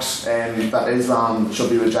crux that Islam should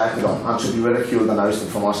be rejected on and should be ridiculed and ousted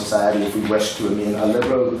from our society if we wish to remain a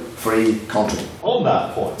liberal, free country. On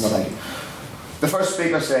that point. No, thank you. The first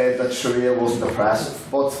speaker said that Sharia wasn't oppressive,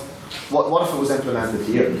 but what if it was implemented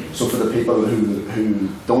here? So for the people who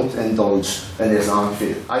don't indulge in the Islamic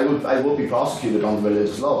faith, I will be prosecuted on the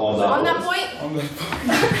religious law. On that point,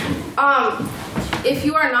 if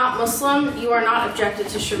you are not Muslim, you are not objected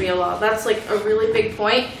to Sharia law. That's like a really big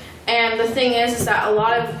point. And the thing is that a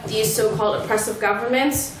lot of these so-called oppressive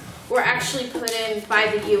governments were actually put in by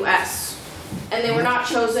the U.S. and they were not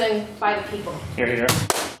chosen by the people. Here.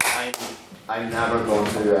 I'm never going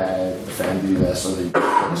to defend the US or the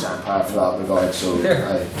British Empire for that regard, so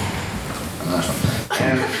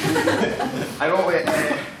I won't wait.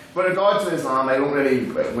 With regard to Islam, I don't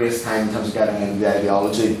really waste time in terms of getting into the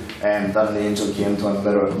ideology that an angel came to an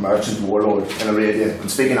illiterate merchant warlord in Arabia,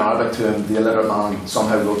 and speaking Arabic to him, the illiterate man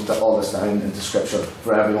somehow wrote all this down into scripture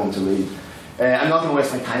for everyone to read. I'm not going to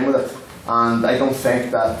waste my time with it. And I don't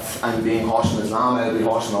think that I'm being harsh on Islam, I'll be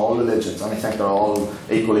harsh on all religions, and I think they're all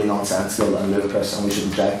equally nonsensical and ludicrous and we should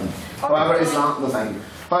reject them. However, Islam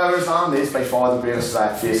is by far the greatest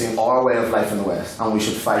threat facing our way of life in the West, and we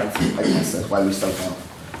should fight against it while we still can.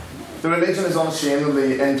 The religion is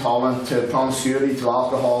unashamedly intolerant to promiscuity, to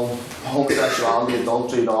alcohol, homosexuality,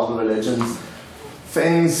 adultery, to other religions,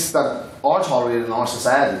 things that are tolerated in our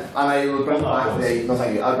society. And I will bring back the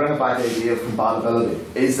idea of compatibility.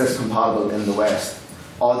 Is this compatible in the West?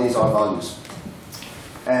 Are these our values?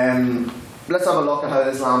 Let's have a look at how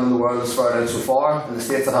Islam in the world has fared out so far, in the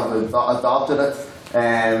states that have adopted it,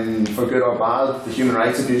 for good or bad. The human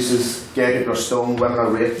rights abuses, gay people are stoned, women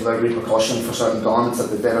are raped without repercussion for certain garments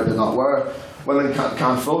that they did or did not wear. Women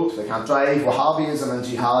can't vote, they can't drive. Wahhabism and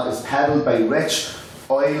jihad is peddled by rich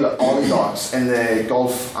oil oligarchs in the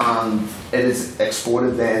Gulf, and it is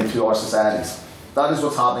exported then to our societies. That is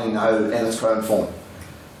what's happening now in its current form.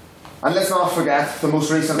 And let's not forget the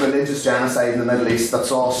most recent religious genocide in the Middle East that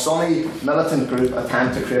saw a Sunni militant group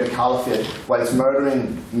attempt to create a caliphate whilst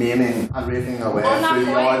murdering, maiming and raping their way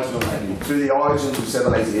through the origins of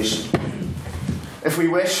civilization. If we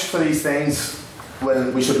wish for these things,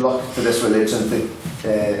 well, we should look to this religion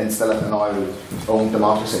to instill it in our own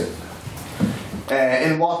democracy.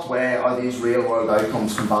 In what way are these real world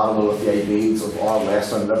outcomes compatible with the ideals of our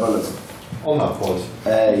Western liberalism? On that point.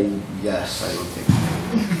 Yes, I would think.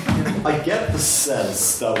 I get the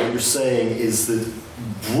sense that what you're saying is that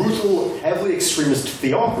brutal, heavily extremist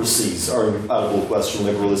theocracies are incompatible with Western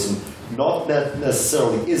liberalism, not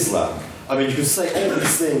necessarily Islam. I mean, you can say all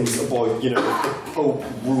these things about, the Pope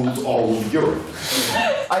ruled all of Europe.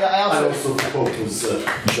 And also the Pope was a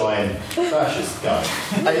giant fascist guy.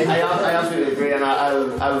 I absolutely agree, and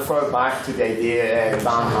I'll refer back to the idea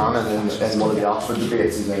Van Hanen in one of the Oxford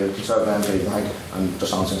debates. He's a conservative MP, I think, I'm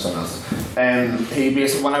just answering something else. He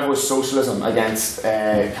basically, whenever it was socialism against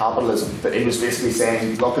capitalism, that he was basically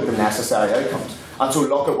saying, look at the necessary outcomes. And so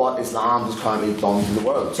look at what Islam has currently done to the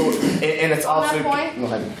world. So in its absolute...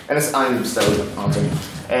 I'm still answering.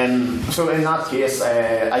 So in that case,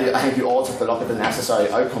 I think you also have to look at the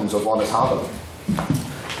necessary outcomes of what has happened.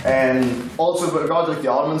 Also, with regard to the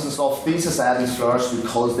Ottomans and stuff, these societies flourished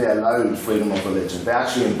because they allowed freedom of religion. They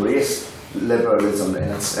actually embraced liberalism in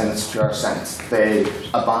its pure sense. They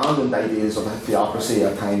abandoned ideas of a theocracy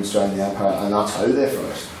at times during the empire, and that's how they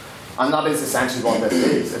flourished. And that is essentially what this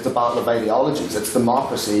is. It's a battle of ideologies. It's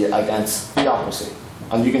democracy against theocracy.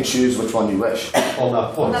 And you can choose which one you wish. On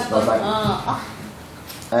that point.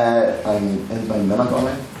 I'm in my minute on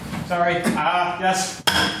it. Sorry. Yes.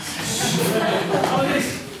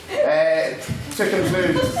 To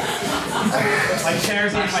conclude, like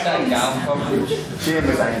chairs on my shame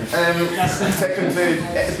design. To conclude,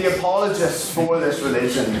 the apologists for this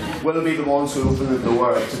religion will be the ones who open the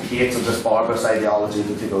door to gates of this barbarous ideology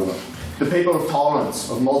to take over. The people of tolerance,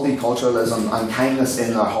 of multiculturalism and kindness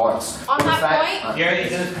in their hearts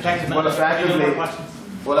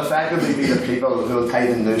will effectively be the people who will tie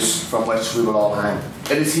the noose from which we will all hang.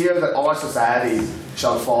 It is here that our society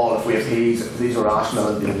shall fall if we appease these irrational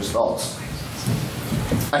and dangerous thoughts.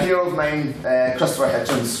 A hero of mine, Christopher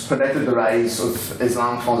Hitchens, predicted the rise of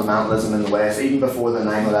Islamic fundamentalism in the West even before the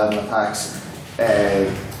 9/11 attacks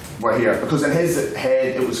were here, because in his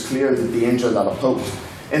head it was clear the danger that it posed.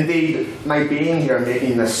 Indeed, my being here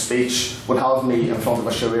making this speech would have me in front of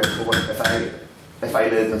a Sharia court if I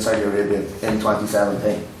lived in Saudi Arabia in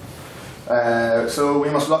 2017. So we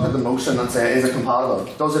must look at the motion and say, is it compatible?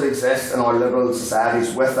 Does it exist in our liberal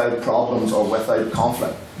societies without problems or without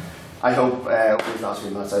conflict? I hope over these last few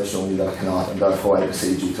minutes I've shown you that it cannot, and therefore I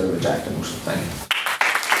beseech you to reject the motion. Thank you.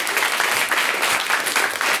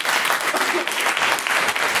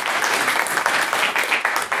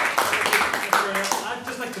 I'd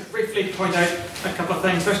just like to briefly point out a couple of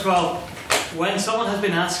things. First of all, when someone has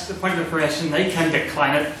been asked a point of information, they can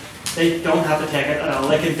decline it. They don't have to take it at all.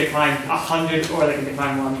 They can decline 100 or they can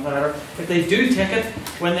decline 1, whatever. If they do take it,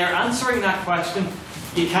 when they're answering that question,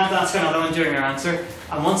 you can't ask another one during their answer.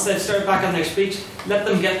 And once they've started back on their speech, let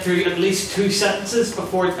them get through at least 2 sentences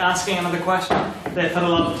before asking another question. They put a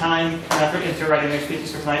lot of time and effort into writing their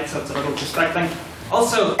speeches for tonight, so it's a little respecting.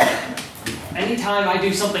 Also, anytime I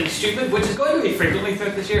do something stupid, which is going to be frequently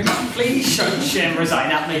throughout this year, please shout shame,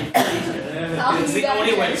 resign at me. It's the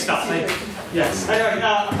only way to stop me. Yes. Anyway,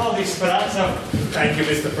 apologies for that. So, thank you,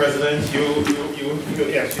 Mr. President.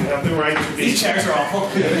 Yes, you have the right to be. These chairs are awful.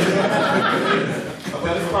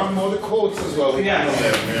 That is from more the quotes as well. Yeah.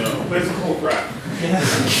 Where's the quote right?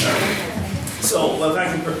 So, well,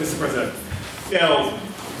 thank you, Mr. President.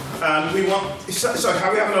 We want. So,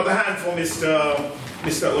 can we have another hand for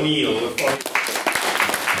Mr. O'Neill?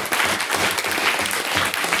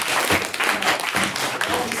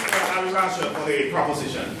 For the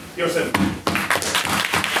proposition. Yourself.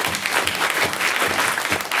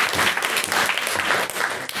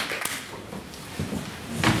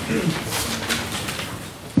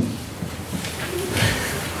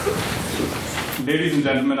 Ladies and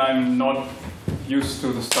gentlemen, I'm not used to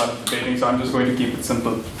the style of debating, so I'm just going to keep it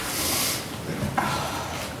simple.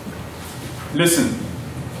 Listen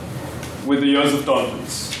with the ears of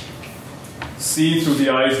tolerance. See through the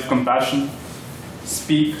eyes of compassion.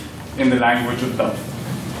 Speak in the language of love.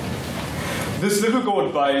 This little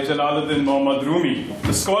quote by Jalaluddin Muhammad Rumi,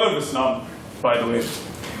 the scholar of Islam, by the way,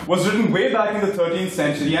 was written way back in the 13th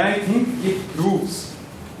century, and I think it proves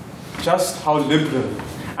just how liberal,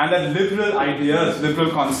 and that liberal ideas,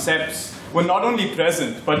 liberal concepts were not only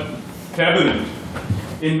present, but prevalent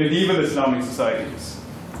in medieval Islamic societies.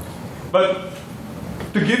 But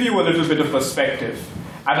to give you a little bit of perspective,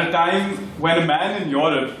 at a time when a man in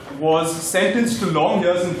Europe was sentenced to long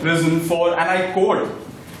years in prison for, and I quote,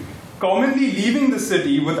 commonly leaving the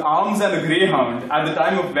city with arms and a greyhound at the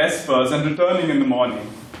time of Vespers and returning in the morning.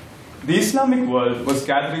 The Islamic world was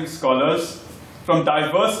gathering scholars from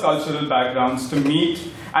diverse cultural backgrounds to meet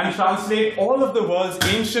and translate all of the world's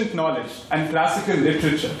ancient knowledge and classical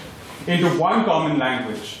literature into one common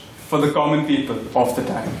language for the common people of the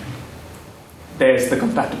time. There's the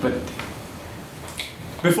compatibility.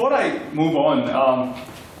 Before I move on,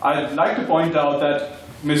 I'd like to point out that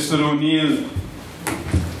Mr. O'Neill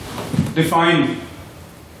defined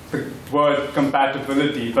the word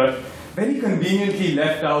compatibility, but very conveniently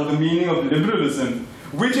left out the meaning of liberalism,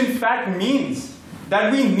 which in fact means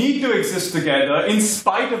that we need to exist together in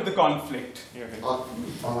spite of the conflict.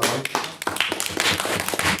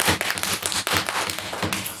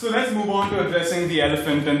 So let's move on to addressing the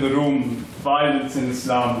elephant in the room, violence in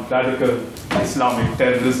Islam, radical Islamic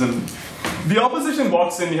terrorism. The opposition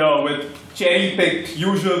walks in here with cherry-picked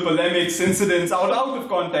usual polemics, incidents out of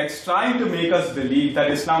context, trying to make us believe that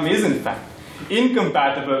Islam is in fact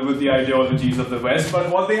incompatible with the ideologies of the West, but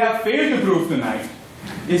what they have failed to prove tonight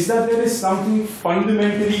is that there is something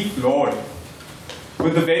fundamentally flawed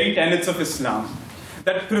with the very tenets of Islam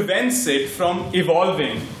that prevents it from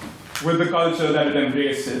evolving with the culture that it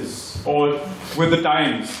embraces or with the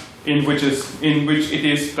times in which it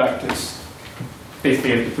is practiced. They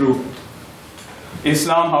fail to prove it.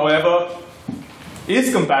 Islam, however,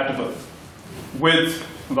 is compatible with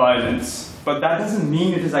violence, but that doesn't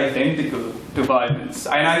mean it is identical to violence.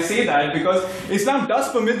 And I say that because Islam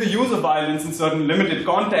does permit the use of violence in certain limited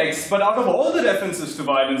contexts, but out of all the references to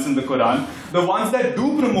violence in the Quran, the ones that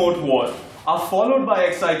do promote war are followed by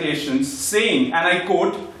excitations saying, and I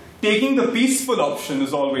quote, "Taking the peaceful option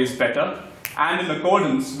is always better, and in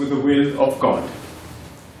accordance with the will of God."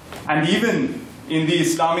 And even in the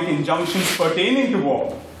Islamic injunctions pertaining to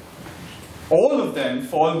war, all of them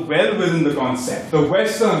fall well within the concept, the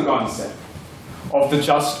Western concept, of the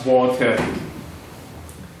just war theory.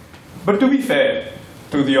 But to be fair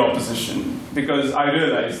to the opposition, because I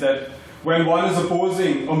realize that when one is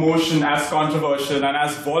opposing a motion as controversial and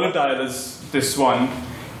as volatile as this one,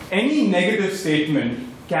 any negative statement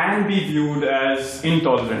can be viewed as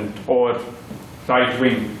intolerant or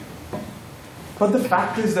right-wing. But the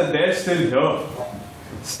fact is that they're still here,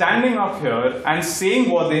 standing up here and saying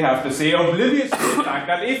what they have to say, oblivious to the fact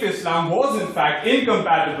that if Islam was in fact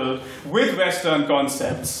incompatible with Western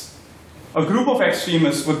concepts, a group of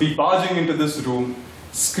extremists would be barging into this room,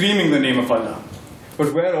 screaming the name of Allah.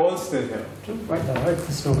 But we're all still here. Don't write that out,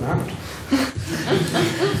 it's not out.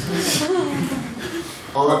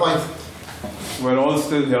 On that point. We're all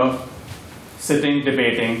still here, sitting,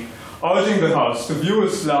 debating, urging the House to view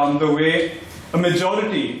Islam the way a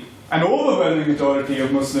majority, an overwhelming majority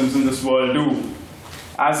of Muslims in this world do,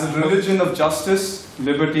 as a religion of justice,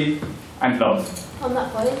 liberty, and love. On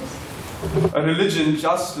that point. A religion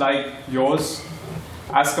just like yours,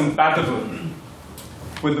 as compatible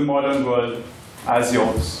with the modern world as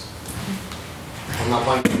yours. On that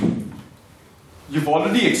point. You've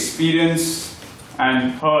already experienced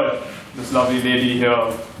and heard this lovely lady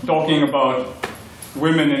here talking about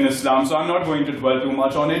women in Islam, so I'm not going to dwell too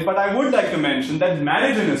much on it, but I would like to mention that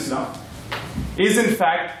marriage in Islam is in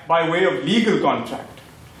fact by way of legal contract,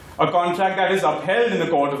 a contract that is upheld in a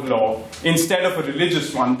court of law instead of a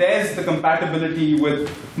religious one. There's the compatibility with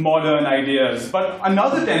modern ideas. But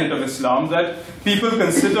another tenet of Islam that people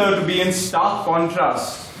consider to be in stark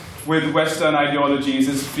contrast with Western ideologies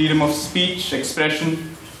is freedom of speech,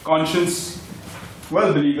 expression, conscience.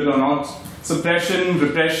 Well, believe it or not, suppression,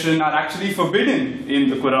 repression are actually forbidden in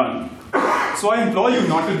the Quran. So I implore you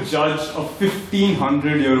not to judge a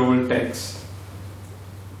 1500-year-old text.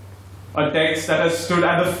 A text that has stood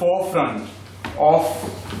at the forefront of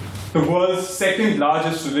the world's second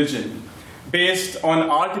largest religion, based on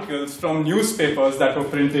articles from newspapers that were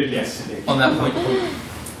printed yesterday. On that point.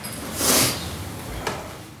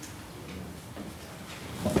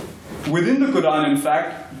 Within the Quran, in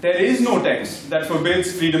fact, there is no text that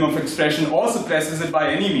forbids freedom of expression or suppresses it by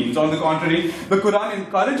any means. On the contrary, the Quran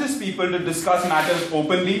encourages people to discuss matters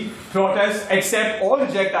openly, protest, accept or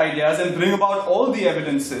reject ideas, and bring about all the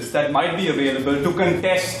evidences that might be available to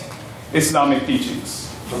contest Islamic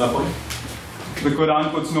teachings. On that point. The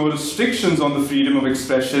Quran puts no restrictions on the freedom of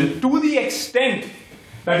expression to the extent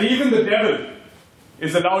that even the devil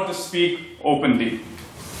is allowed to speak openly.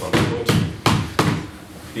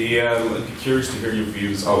 I'd be curious to hear your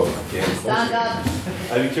views. Stand up.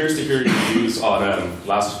 I'd be curious to hear your views on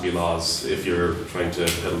blasphemy laws if you're trying to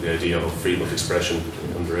build the idea of freedom of expression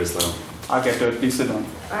under Islam. I'll get to it. Please sit down.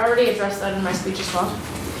 I already addressed that in my speech as well.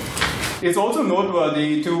 It's also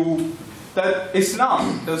noteworthy that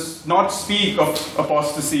Islam does not speak of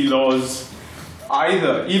apostasy laws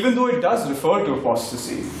either, even though it does refer to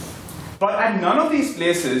apostasy. But at none of these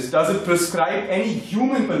places does it prescribe any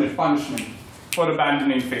human punishment for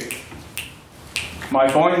abandoning faith. My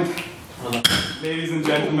point, ladies and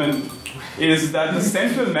gentlemen, is that the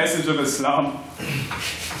central message of Islam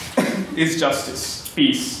is justice,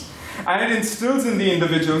 peace, and it instills in the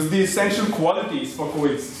individuals the essential qualities for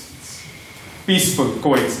coexistence, peaceful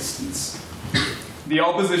coexistence. The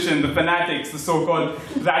opposition, the fanatics, the so-called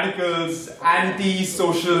radicals,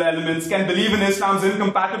 anti-social elements can believe in Islam's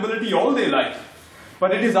incompatibility all they like,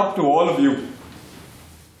 but it is up to all of you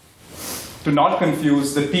to not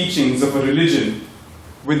confuse the teachings of a religion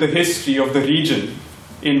with the history of the region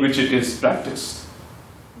in which it is practiced.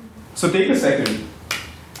 So take a second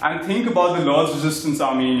and think about the Lord's Resistance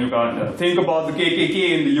Army in Uganda. Think about the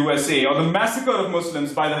KKK in the USA, or the massacre of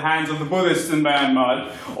Muslims by the hands of the Buddhists in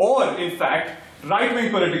Myanmar, or, in fact, right-wing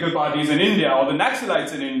political parties in India, or the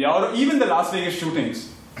Naxalites in India, or even the Las Vegas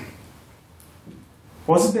shootings.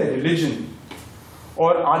 Was it their religion?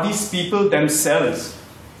 Or are these people themselves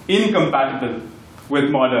incompatible with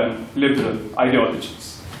modern liberal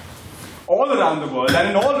ideologies. All around the world and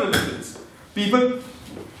in all religions, people...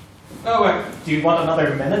 Oh, do you want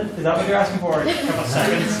another minute? Is that what you're asking for? A couple of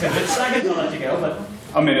seconds? Because it's seconds, I'll let you go, but...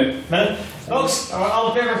 A minute. Folks,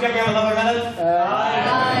 all in favour of giving him another minute?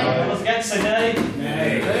 Aye. Those against, say nay.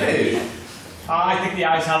 Nay. I think the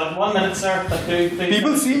ayes have it. 1 minute, sir. But please.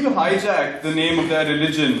 People seem to hijack the name of their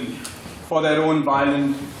religion for their own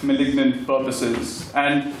violent, malignant purposes.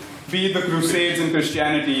 And be it the Crusades in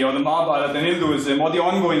Christianity, or the Mahabharata in Hinduism, or the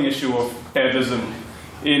ongoing issue of terrorism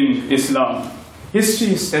in Islam,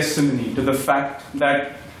 history is testimony to the fact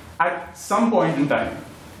that at some point in time,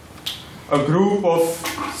 a group of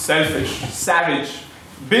selfish, savage,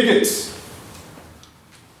 bigots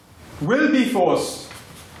will be forced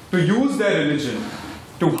to use their religion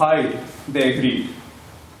to hide their greed.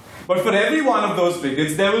 But for every one of those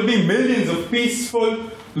bigots, there will be millions of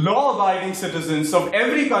peaceful, law-abiding citizens of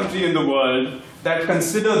every country in the world that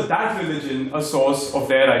consider that religion a source of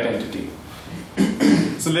their identity.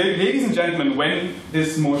 So, ladies and gentlemen, when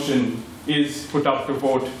this motion is put up to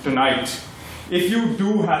vote tonight, if you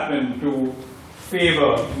do happen to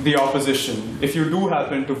favor the opposition, if you do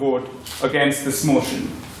happen to vote against this motion,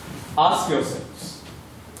 ask yourselves,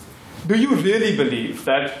 do you really believe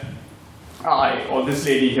that I, or this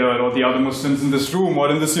lady here, or the other Muslims in this room, or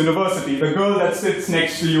in this university, the girl that sits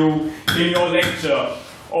next to you in your lecture,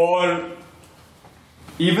 or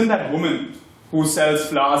even that woman who sells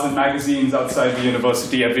flowers and magazines outside the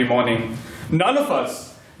university every morning, none of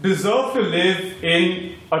us deserve to live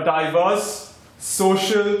in a diverse,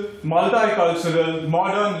 social, multicultural,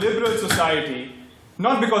 modern, liberal society,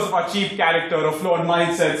 not because of our cheap character or flawed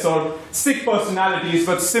mindsets or sick personalities,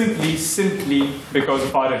 but simply because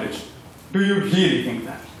of our religion. Do you really think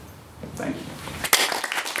that? Thank you.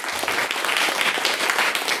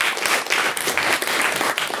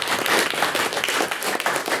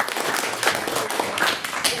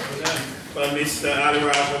 Well, Mr. Ali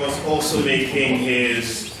was also making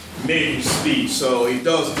his maiden speech, so he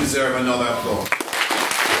does deserve another applause.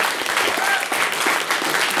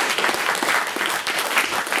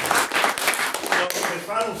 Now, the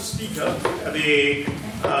final speaker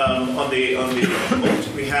on the vote,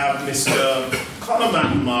 we have Mr. Conor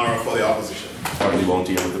McNamara for the opposition. Probably won't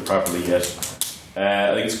deal with it properly yet.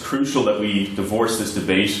 I think it's crucial that we divorce this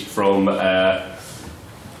debate from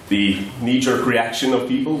the knee-jerk reaction of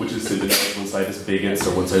people, which is to denounce one side as bigots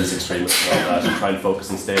or one side as extremists and all that, and try and focus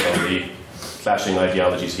instead on the clashing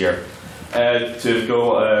ideologies here. To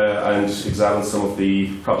go and examine some of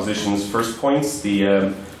the proposition's first points,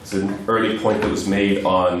 it's an early point that was made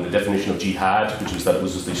on the definition of jihad, which was that it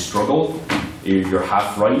was just a struggle. You're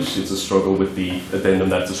half right, it's a struggle with the addendum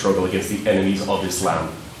that it's a struggle against the enemies of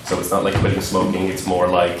Islam. So it's not like quitting smoking, it's more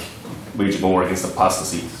like waging war against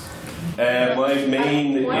apostasy. My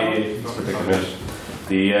main,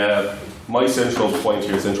 my central point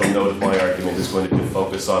here, central note of my argument is going to be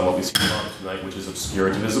focused on what we see tonight, which is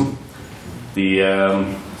obscurantism.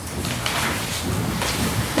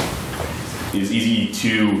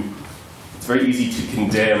 It's very easy to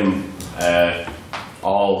condemn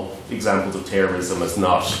all examples of terrorism as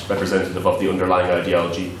not representative of the underlying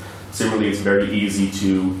ideology. Similarly, it's very easy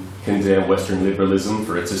to condemn Western liberalism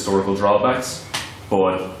for its historical drawbacks,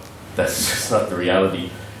 but that's just not the reality.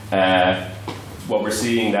 What we're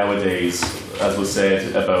seeing nowadays, as was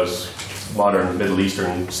said about modern Middle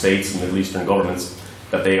Eastern states and Middle Eastern governments,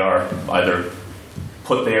 that they are either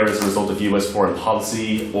put there as a result of US foreign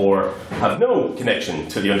policy or have no connection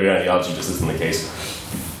to the underlying ideology, just isn't the case.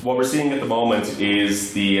 What we're seeing at the moment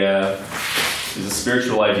is a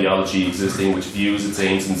spiritual ideology existing which views its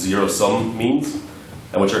aims in zero-sum means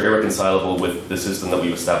and which are irreconcilable with the system that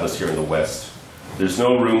we've established here in the West. There's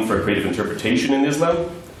no room for creative interpretation in Islam.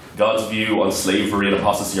 God's view on slavery and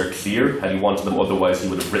apostasy are clear. Had he wanted them otherwise, he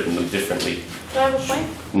would have written them differently. Do I have a point?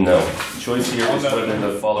 No. The choice here is whether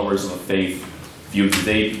the followers of the faith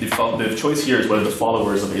the choice here is whether the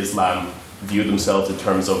followers of Islam view themselves in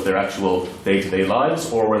terms of their actual day-to-day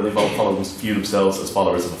lives, or whether they view themselves as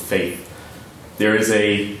followers of a faith. There is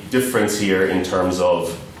a difference here in terms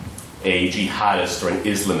of a jihadist or an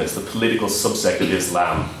Islamist. The political subsect of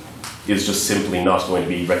Islam is just simply not going to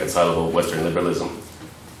be reconcilable with Western liberalism.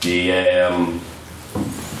 The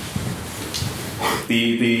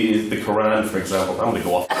Quran, for example, I'm going to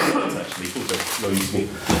go off actually, no use me.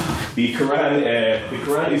 The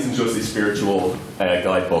Quran isn't just a spiritual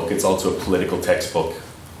guidebook, it's also a political textbook.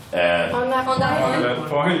 On that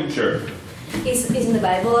point? Sure. Isn't the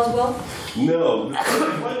Bible as well? No,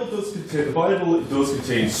 the Bible does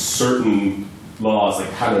contain certain laws,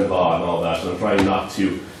 like canon law and all that, and I'm trying not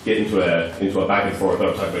to get into a back and forth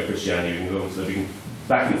about talking about Christianity. We can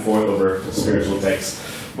back and forth over spiritual texts.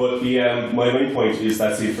 But my main point is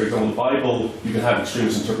that, say, for example, the Bible, you can have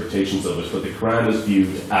extremist interpretations of it, but the Quran is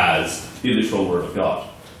viewed as the literal word of God.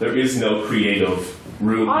 There is no creative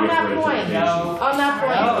room On here that for point, interpretation. On that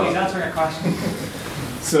point. No, he's answering a question.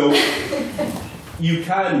 So you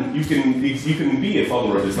can be a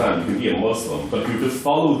follower of Islam, you can be a Muslim, but if you just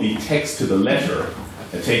follow the text to the letter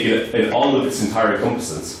and take it in all of its entire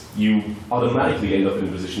encompassance, you automatically end up in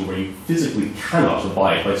a position where you physically cannot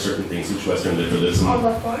abide by certain things which Western liberalism.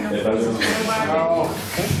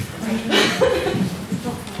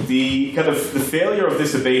 The kind of the failure of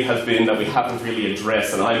this debate has been that we haven't really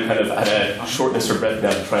addressed, and I'm kind of at a shortness of breath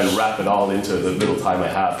now to try and wrap it all into the little time I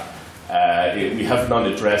have. We have not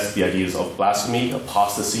addressed the ideas of blasphemy,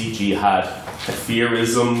 apostasy, jihad,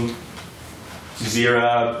 takfirism,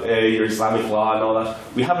 Jazeera, your Islamic law and all that.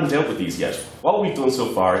 We haven't dealt with these yet. What we've done so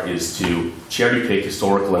far is to cherry pick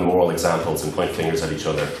historical and moral examples and point fingers at each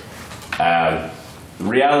other. The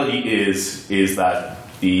reality is that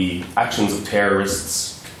the actions of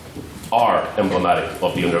terrorists are emblematic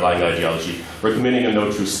of the underlying ideology. We're committing a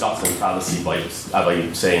no true Scotsman fallacy by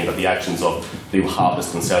saying that the actions of the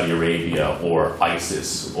Wahhabists in Saudi Arabia or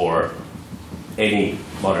ISIS or any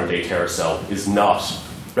modern day terror cell is not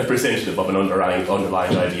representative of an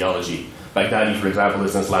underlying ideology. Baghdadi, for example,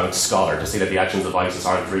 is an Islamic scholar. To say that the actions of ISIS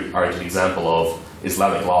aren't an example of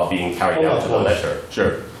Islamic law being carried out to the letter.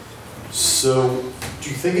 Sure. So, do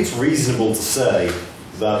you think it's reasonable to say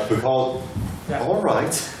that because... All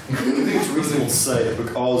right. Do you think it's reasonable to say that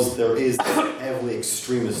because there is a heavily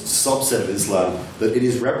extremist subset of Islam, that it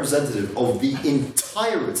is representative of the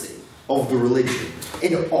entirety of the religion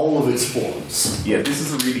in all of its forms? Yeah, this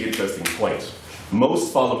is a really interesting point.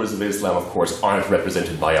 Most followers of Islam, of course, aren't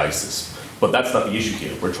represented by ISIS. But that's not the issue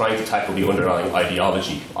here. We're trying to tackle the underlying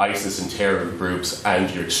ideology. ISIS and terror groups and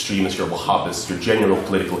your extremists, your Wahhabists, your general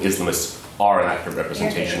political Islamists are an accurate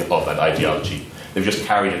representation of that ideology. They've just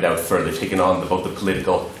carried it out further. They've taken on both the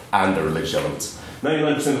political and the religious elements.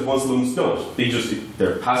 99% of Muslims don't.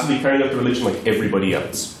 They're passively carrying out the religion like everybody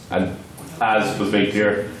else. And as was made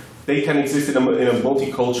clear, they can exist in a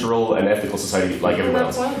multicultural and ethical society like everyone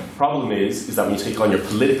else. Problem is that when you take on your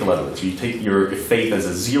political elements, you take your faith as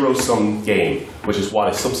a zero-sum game, which is what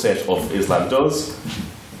a subset of Islam does,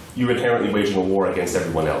 you're inherently waging a war against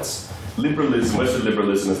everyone else. Liberalism, Western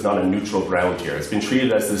liberalism, is not a neutral ground here. It's been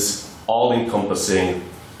treated as this all-encompassing,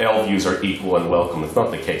 all views are equal and welcome. It's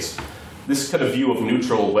not the case. This kind of view of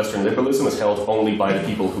neutral Western liberalism is held only by the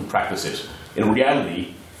people who practice it. In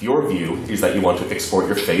reality, your view is that you want to export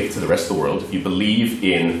your faith to the rest of the world. If you believe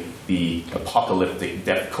in the apocalyptic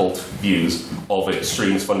death cult views of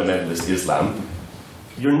extremist fundamentalist Islam,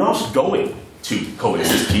 you're not going to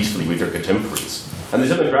coexist peacefully with your contemporaries. And the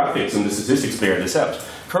demographics and the statistics bear this out.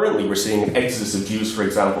 Currently, we're seeing an exodus of Jews, for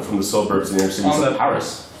example, from the suburbs and inner cities of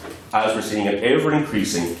Paris, as we're seeing an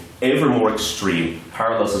ever-increasing, ever more extreme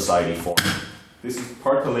parallel society form. This is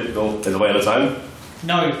part political. Is it way out of time?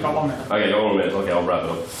 No, you've got 1 minute. Okay, 1 minute. Okay, I'll wrap it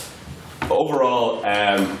up. Overall,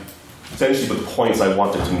 essentially the points I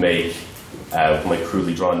wanted to make with my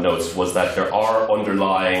crudely drawn notes was that there are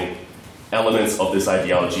underlying elements of this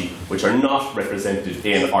ideology which are not represented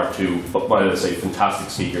in our two, but might I say, fantastic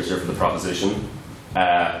speakers here for the proposition.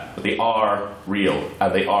 But they are real,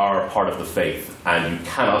 and they are part of the faith, and you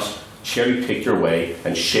cannot cherry pick your way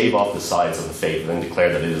and shave off the sides of the faith and then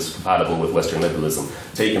declare that it is compatible with Western liberalism.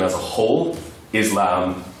 Taken as a whole,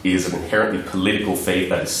 Islam is an inherently political faith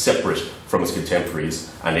that is separate from its contemporaries,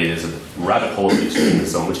 and it is a radical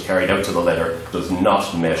extremism which, carried out to the letter, does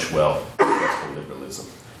not mesh well with Western liberalism.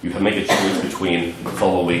 You can make a choice between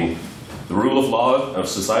following the rule of law of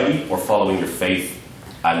society or following your faith,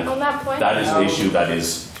 and that is an issue that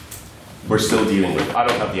we're still dealing with. I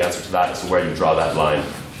don't have the answer to that as to where you draw that line,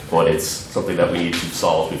 but it's something that we need to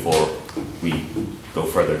solve before we go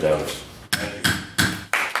further down it.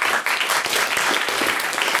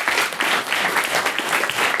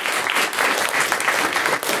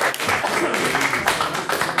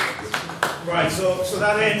 Right, so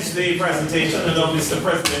that ends the presentation, and now Mr.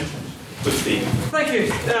 President will speak. Thank you,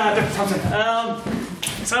 Dr. Thompson.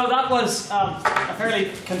 So that was a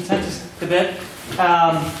fairly contentious debate.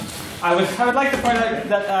 I would like to point out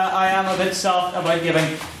that I am a bit soft about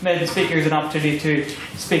giving maiden speakers an opportunity to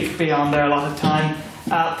speak beyond their allotted time,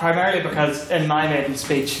 primarily because in my maiden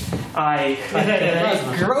speech I, in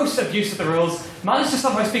a gross abuse of the rules, managed to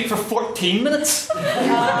somehow speak for 14 minutes. So I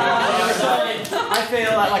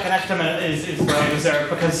feel like an extra minute is well deserved,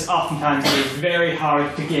 because oftentimes it is very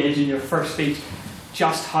hard to gauge in your first speech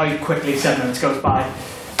just how quickly 7 minutes goes by.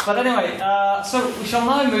 But anyway, so we shall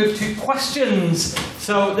now move to questions.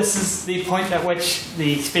 So this is the point at which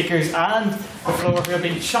the speakers and the floor who have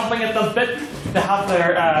been chomping at the bit to have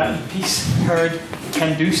their piece heard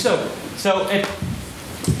can do so. So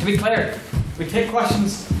to be clear, we take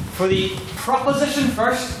questions for the proposition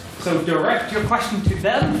first, so direct your question to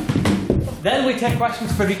them. Then we take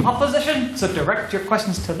questions for the opposition, so direct your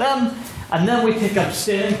questions to them. And then we take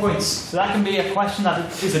abstaining points. So that can be a question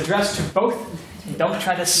that is addressed to both. Don't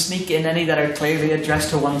try to sneak in any that are clearly addressed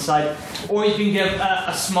to one side. Or you can give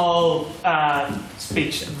a small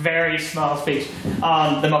speech, a very small speech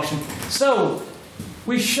on the motion. So,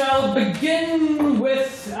 we shall begin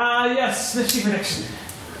with, yes, Mr. Prediction.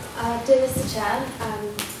 Dear Mr. Chair,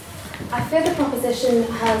 I fear the proposition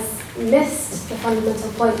has missed the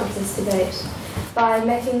fundamental point of this debate by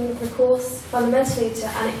making recourse fundamentally to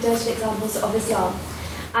anecdotal examples of Islam.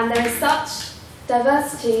 And there is such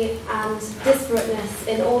diversity and disparateness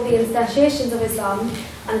in all the instantiations of Islam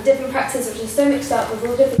and different practices which are so mixed up with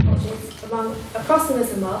all different cultures across the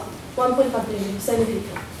Muslim world, 1.5 billion, so many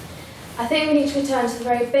people. I think we need to return to the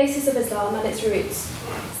very basis of Islam and its roots.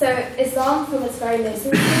 So Islam, from its very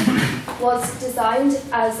nascency, was designed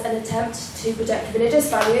as an attempt to project religious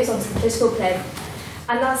values onto the political plane.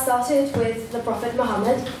 And that started with the Prophet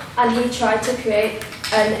Muhammad, and he tried to create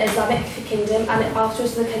an Islamic kingdom, and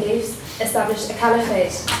afterwards the caliphs established a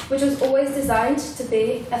caliphate, which was always designed to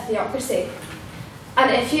be a theocracy.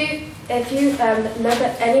 And if you look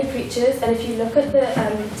at any preachers, and if you look at the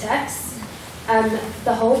texts,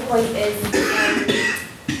 the whole point is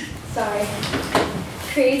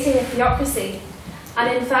creating a theocracy. And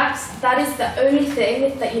in fact, that is the only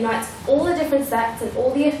thing that unites all the different sects and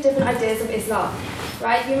all the different ideas of Islam.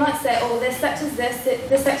 Right? You might say, oh, this sect is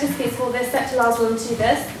this sect is peaceful, this sect allows women to do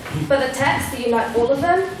this. But the texts that unite all of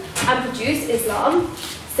them and produce Islam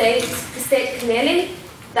state clearly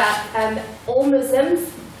that all Muslims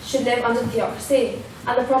should live under theocracy.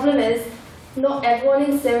 And the problem is, not everyone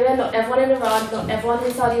in Syria, not everyone in Iran, not everyone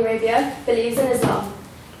in Saudi Arabia believes in Islam.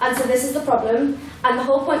 And so this is the problem. And the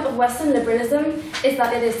whole point of Western liberalism is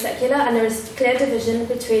that it is secular and there is clear division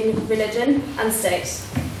between religion and state.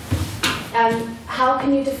 How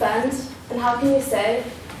can you defend and how can you say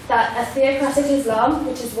that a theocratic Islam,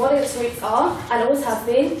 which is what its roots are and always have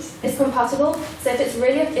been, is compatible? So if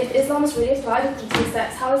Islam is really applied in these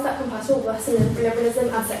sects, how is that compatible with Western liberalism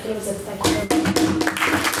and secularism? Thank you very much.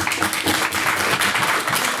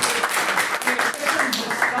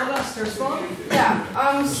 Yeah,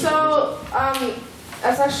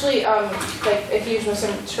 that's actually like a huge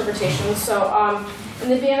misinterpretation. So in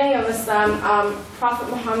the beginning of Islam, Prophet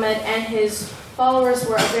Muhammad and his followers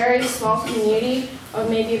were a very small community of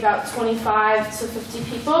maybe about 25 to 50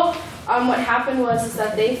 people. What happened was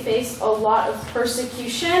that they faced a lot of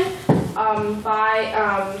persecution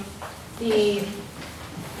by the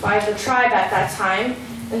tribe at that time.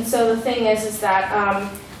 And so the thing is that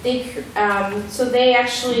they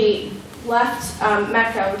actually left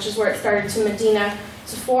Mecca, which is where it started, to Medina,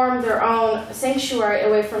 to form their own sanctuary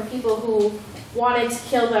away from people who wanted to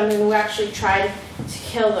kill them and who actually tried to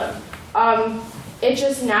kill them. It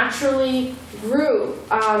just naturally grew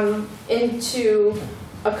into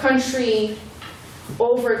a country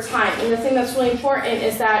over time. And the thing that's really important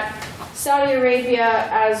is that Saudi Arabia,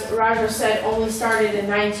 as Raja said, only started in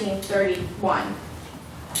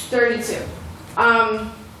 32.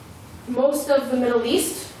 Most of the Middle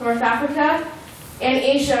East, North Africa, and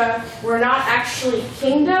Asia were not actually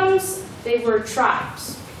kingdoms, they were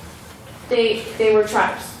tribes. They were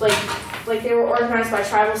tribes, like they were organized by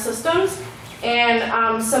tribal systems,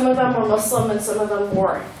 and some of them were Muslim and some of them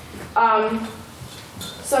weren't.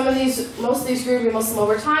 Most of these grew to be Muslim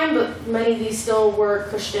over time, but many of these still were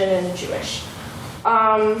Christian and Jewish.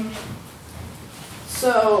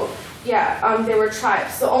 They were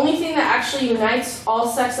tribes. The only thing that actually unites all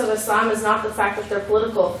sects of Islam is not the fact that they're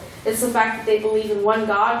political. It's the fact that they believe in one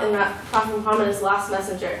God and that Prophet Muhammad is the last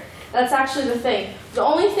messenger. That's actually the thing. The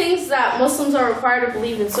only things that Muslims are required to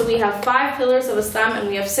believe in, so we have 5 pillars of Islam and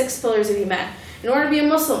we have 6 pillars of Iman. In order to be a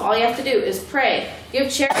Muslim, all you have to do is pray, give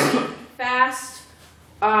charity, fast,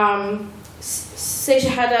 say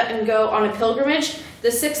Shahada, and go on a pilgrimage.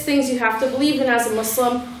 The 6 things you have to believe in as a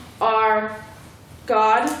Muslim are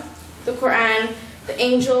God, the Quran, the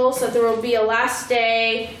angels, that there will be a last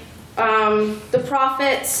day, the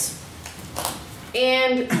prophets,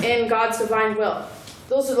 and God's divine will.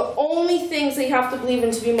 Those are the only things that you have to believe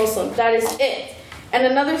in to be Muslim. That is it. And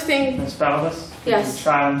another thing... Yes.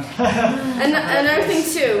 And another thing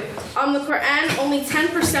too, the Quran, only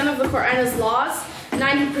 10% of the Quran is laws,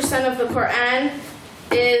 90% of the Quran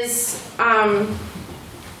is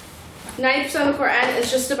 90% of the Quran is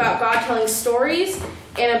just about God telling stories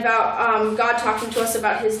and about God talking to us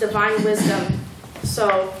about His divine wisdom.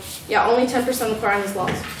 So, yeah, only 10% of the Quran is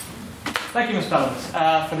lost. Thank you, Ms.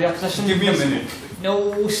 Bellams. For the opposition, Give me a minute.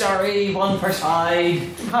 No, sorry, one per side.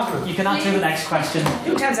 You can answer the next question.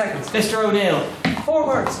 10 seconds. Mr. O'Neill. 4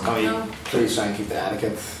 words. Please try and keep the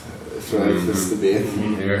etiquette throughout this debate.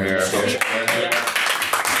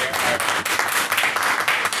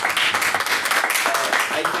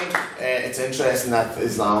 I think it's interesting that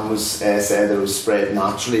Islam was said it was spread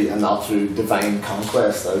naturally and not through divine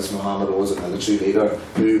conquest, as Muhammad was a military leader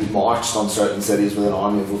who marched on certain cities with an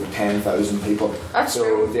army of over 10,000 people.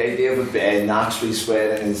 So the idea of it naturally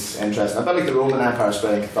spreading is interesting. A bit like the Roman Empire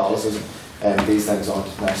spreading Catholicism, and these things aren't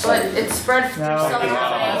necessarily. But it spread through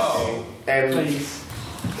Please.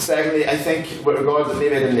 Secondly, I think with regard to,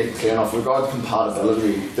 maybe I didn't make it clear enough, with regard to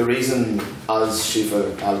compatibility, the reason, as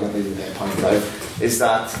Shifa elegantly pointed out, is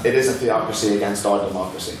that it is a theocracy against our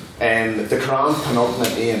democracy. The Quran's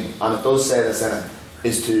penultimate aim, and it does say this in it,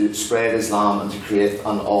 is to spread Islam and to create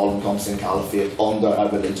an all-encompassing caliphate under a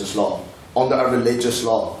religious law. Under a religious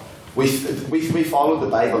law. We followed the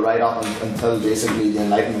Bible right up until basically the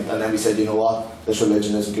Enlightenment, and then we said, you know what, this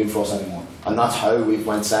religion isn't good for us anymore. And that's how we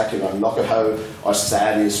went secular, and look at how our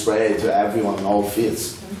society is spread to everyone in all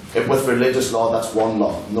faiths. With religious law, that's one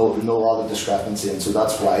law, no other discrepancy, and so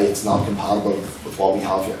that's why it's not compatible with what we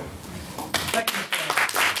have here.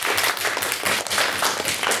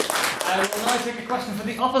 I will now take a question for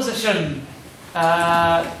the opposition.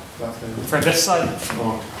 For this side.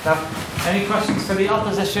 Any questions for the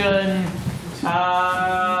opposition?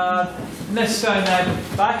 Miss down there,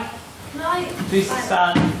 back. Please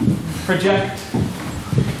stand. Project.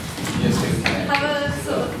 I have a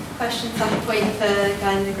sort of question some point for the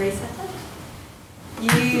guy in the grey sweater.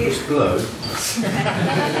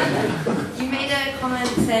 You made a comment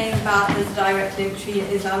saying about there's a direct link between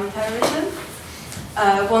Islam and terrorism.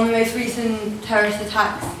 One of the most recent terrorist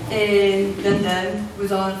attacks in London was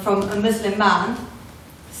from a Muslim man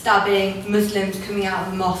stabbing Muslims coming out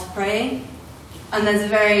of a mosque praying. And there's a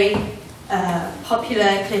very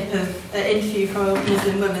popular clip of an interview from a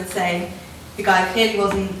Muslim woman saying the guy clearly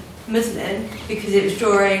wasn't Muslim because it was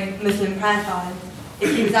during Muslim prayer time.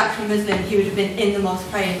 If he was actually Muslim, he would have been in the mosque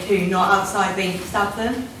praying too, not outside waiting to stab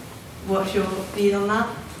them. What's your view on that?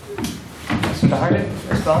 Mr. Harden,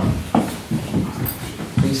 respond.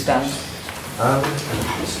 Please stand.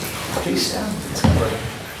 Please stand.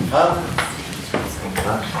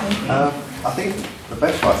 I think the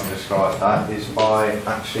best way I can describe that is by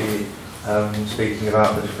actually speaking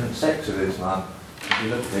about the different sects of Islam. If you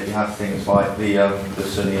look at it, you have things like the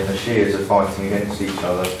Sunni and the Shias are fighting against each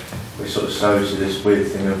other, which sort of shows you this weird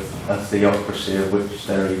thing of a theocracy of which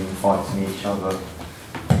they're even fighting each other.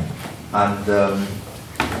 And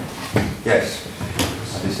yes,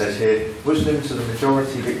 as it says here, Muslims are the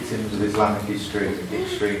majority victims of Islamic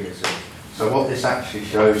extremism. So what this actually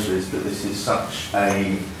shows you is that this is such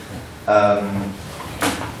a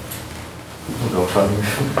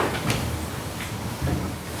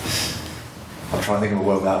I'm trying to think of a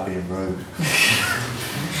word without being rude.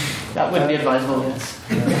 That would be advisable, yes.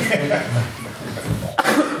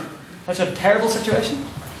 That's a terrible situation,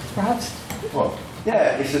 perhaps? Well,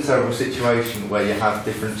 yeah, it's a terrible situation where you have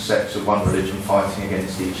different sects of one religion fighting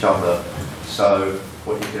against each other. So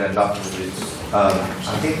what you could end up with is,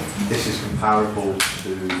 I think this is comparable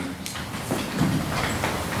to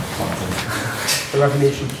the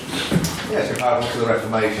Reformation. Yeah, it's comparable to the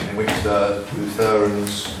Reformation, in which the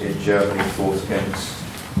Lutherans in Germany fought against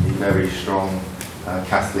the very strong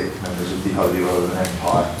Catholic members of the Holy Roman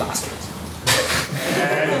Empire. Bastards.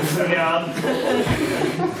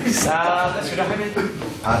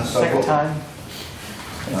 And so second time.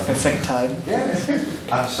 Second time. Yes.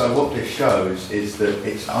 And so what this shows is that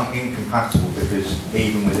it's incompatible because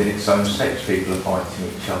even within its own sex people are fighting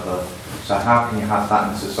each other. So how can you have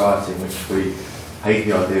that in society in which we hate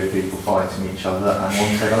the idea of people fighting each other and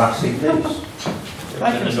want everlasting peace?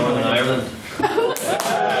 Like in Northern Ireland.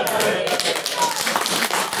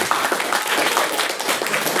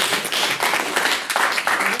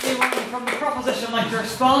 Anyone from the proposition like to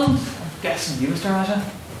respond? I'm guessing you, Mr. Raja.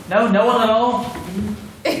 No, no one at all.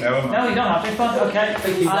 No, you don't have to respond. Okay.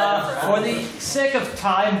 For the sake of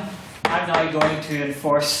time, I'm now going to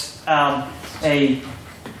enforce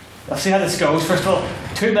I'll see how this goes. First of all,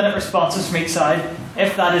 2-minute responses from each side.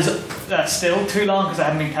 If that is still too long, because I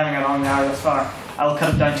haven't been coming along the hour thus far, I will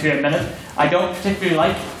cut it down to 1 minute. I don't particularly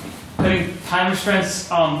like putting time restraints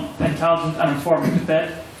on intelligent and informative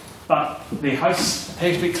debate, but the House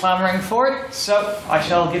appear to be clamouring for it, so I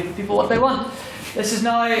shall give the people what they want. This is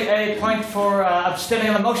now a point for abstaining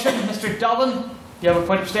on the motion. Mr. Dobbin, do you have a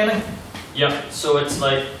point abstaining? Yeah, so it's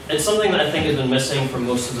something that I think has been missing from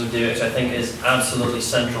most of the debate, which I think is absolutely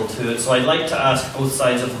central to it. So I'd like to ask both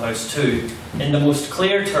sides of the House too, in the most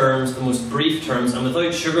clear terms, the most brief terms, and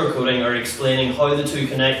without sugarcoating or explaining how the two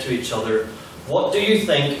connect to each other, what do you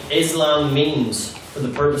think Islam means for the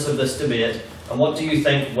purpose of this debate, and what do you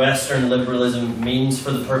think Western liberalism means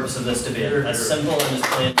for the purpose of this debate? As simple and as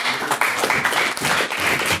plain.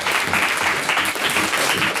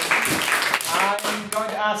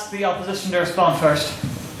 Ask the opposition to respond first.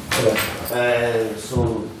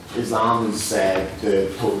 So Islam is the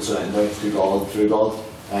total surrender to God, through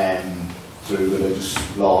religious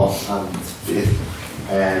law and faith.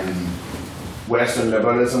 Western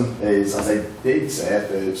liberalism is, as I did say at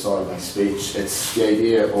the start of my speech, it's the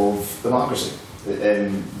idea of democracy.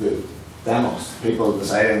 The demos, people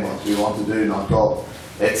deciding what we want to do, not God.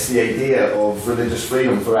 It's the idea of religious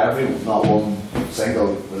freedom for everyone, not one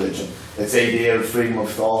single religion. It's the idea of freedom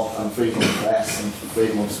of thought and freedom of press and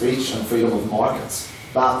freedom of speech and freedom of markets.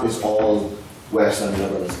 That is all Western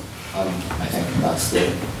liberalism, and I think that's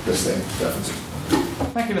the distinct difference.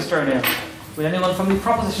 Thank you, Mr. O'Neill. Would anyone from the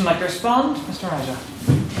proposition like to respond? Mr. Raja.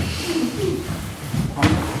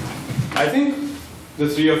 I think the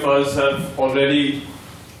three of us have already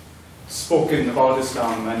spoken about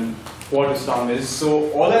Islam and what Islam is.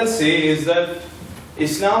 So all I'll say is that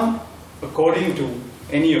Islam, according to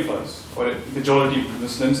any of us, or a majority of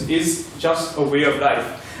Muslims, is just a way of life.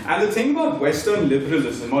 And the thing about Western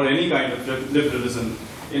liberalism, or any kind of liberalism,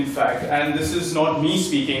 in fact, and this is not me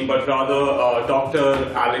speaking, but rather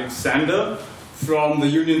Dr. Alexander from the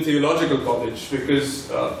Union Theological College,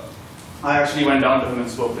 because I actually went down to him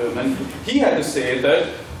and spoke to him, and he had to say that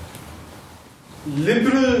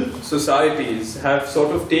liberal societies have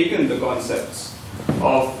sort of taken the concepts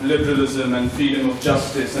of liberalism and freedom of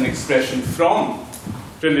justice and expression from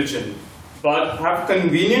religion, but have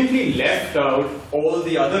conveniently left out all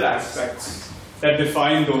the other aspects that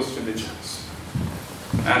define those religions.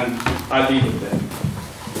 And I'll leave it there.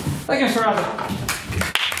 Thank you, Mr. Raja.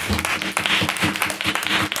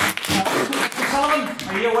 Mr. Solomon,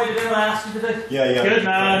 are you away to do what I asked you to do? Yeah. Good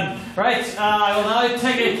man. Right, I will now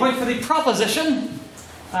take a point for the proposition.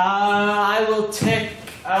 I will take...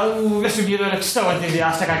 Oh, Mr. Mueller looks so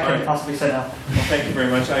enthusiastic, I couldn't possibly say no. Well, thank you very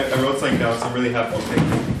much. I wrote something down, so I'm really happy to take it.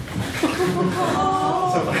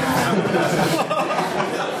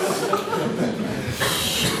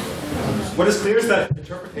 What is clear is that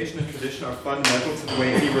interpretation and tradition are fundamental to the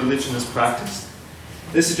way any religion is practiced.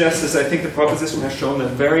 This suggests, as I think the proposition has shown,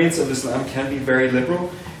 that variants of Islam can be very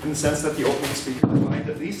liberal, in the sense that the opening speaker defined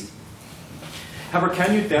at least. However,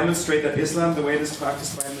 can you demonstrate that Islam, the way it is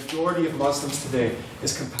practiced by a majority of Muslims today,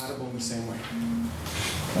 is compatible in the same way?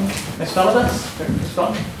 Ms. Phillips?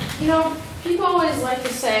 You know, people always like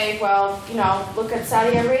to say, well, you know, look at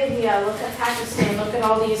Saudi Arabia, look at Pakistan, look at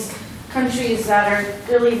all these countries that are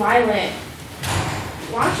really violent.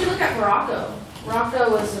 Why don't you look at Morocco? Morocco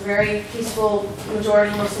was a very peaceful,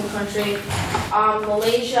 majority Muslim country.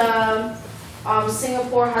 Malaysia,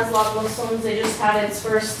 Singapore has a lot of Muslims. They just had its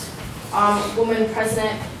first woman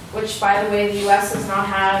president, which, by the way, the U.S. has not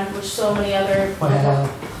had, which so many other.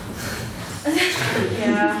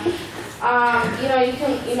 Yeah.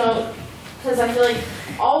 You know, because I feel like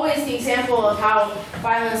always the example of how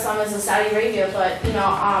violent Islam is in Saudi Arabia, but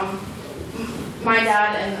my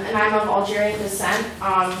dad and I'm of Algerian descent.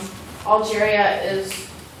 Algeria is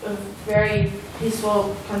a very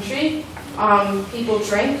peaceful country. People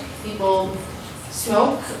drink, people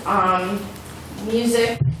smoke,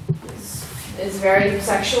 music is very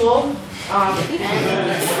sexual, and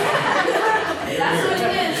that's what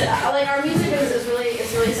it is. Like, our music is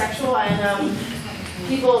really sexual, and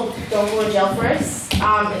people don't go to jail for it.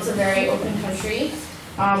 It's a very open country.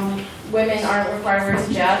 Women aren't required to wear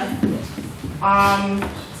hijab.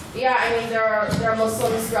 Yeah, I mean, there are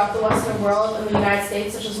Muslims throughout the Western world, in the United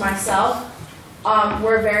States, such as myself.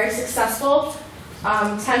 We're very successful.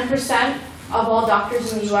 10% of all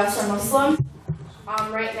doctors in the U.S. are Muslim.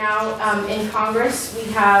 Right now, in Congress,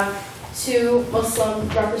 we have 2 Muslim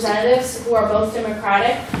representatives who are both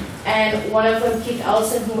Democratic, and one of them, Keith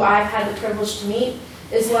Ellison, who I've had the privilege to meet,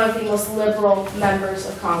 is one of the most liberal members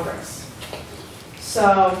of Congress.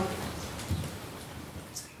 So,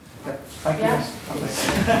 Thank you,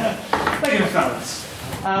 Thank you, Ms. Collins.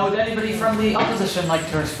 Would anybody from the opposition like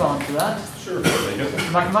to respond to that? Sure, I do.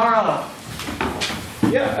 McMara.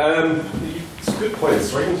 Yeah, it's a good point.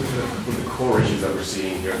 It's right into the core issues that we're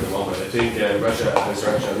seeing here at the moment. I think Raja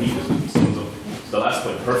alluded to some the last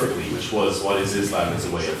point perfectly, which was what is Islam as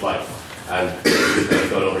a way of life. And what I've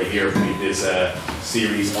got over here is a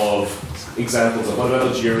series of examples of what about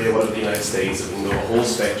Algeria, what about the United States, and a whole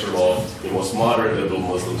spectrum of the most moderate liberal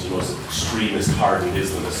Muslims, the most extremist, hardened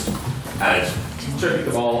Islamists, and cherry pick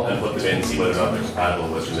them all and put them in and see whether or not they're compatible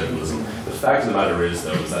with Western liberalism. The fact of the matter is,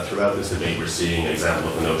 though, is that throughout this debate we're seeing an example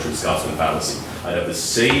of the Notre Scotsman fallacy. I have the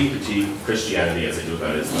same critique of Christianity as I do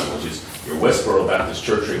about Islam, which is your Westboro Baptist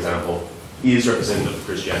Church, for example, is representative of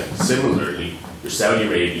Christianity. Similarly, your Saudi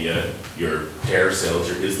Arabia, your terror cells,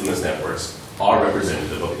 your Islamist networks are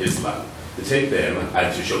representative of Islam. To take them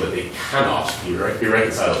and to show that they cannot be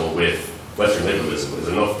irreconcilable with Western liberalism is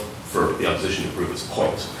enough for the opposition to prove its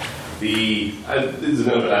point. I'm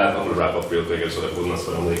going to wrap up real quick, so that wasn't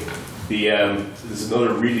but only. There's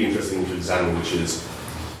another really interesting thing to examine, which is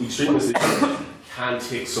extremists can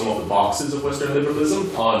tick some of the boxes of Western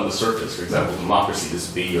liberalism on the surface. For example, democracy, this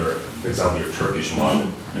would be for example, your Turkish model,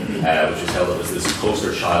 which is held up as this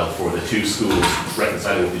poster child for the two schools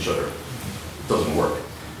reconciling with each other. It doesn't work.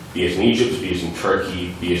 Be it in Egypt, be it in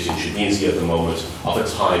Turkey, be it in Tunisia at the moment,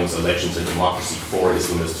 oftentimes elections and democracy for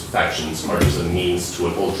Islamist factions are just a means to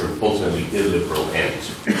an ultimately illiberal end.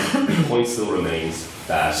 The point still remains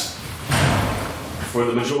that for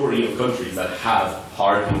the majority of countries that have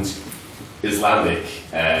hardened Islamic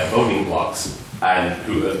voting blocs and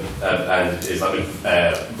Islamic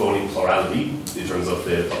voting plurality in terms of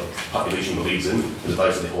the population believes in, the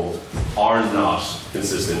values they hold, are not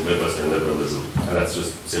consistent with Western liberalism, and that's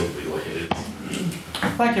just simply the way it is.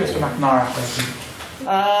 Thank you, Mr. McNamara.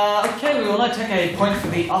 Okay, we will now take a point for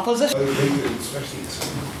the opposition. I think especially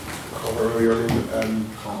cover earlier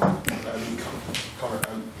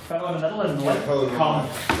fellow in the middle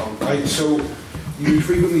and so you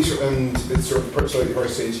frequently, and it's sort of slightly hard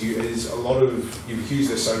to say to you, is a lot of, you've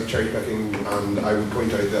accused this of cherry picking, and I would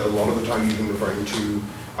point out that a lot of the time you've been referring to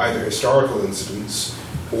either historical incidents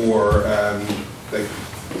or like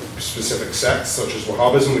specific sects such as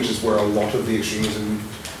Wahhabism, which is where a lot of the extremism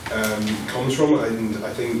comes from, and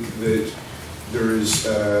I think that there is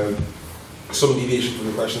some deviation from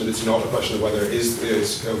the question that it's not a question of whether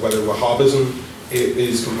whether Wahhabism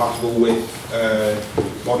is compatible with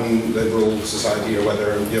modern liberal society, or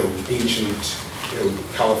whether ancient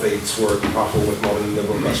caliphates were compatible with modern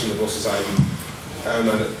Western liberal society,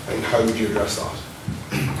 and how would you address that?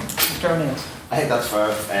 I think that's fair.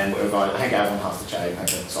 I think everyone has to cherry pick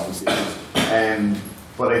at some stage.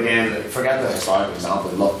 But again, forget the historical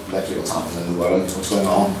example. Look literally what's happening in the world, what's going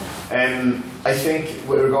on. I think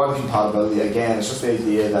with regard to compatibility, again, it's just the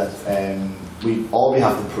idea that all we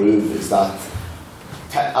have to prove is that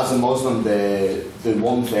as a Muslim, the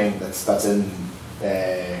one thing that's in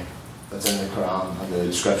the Quran and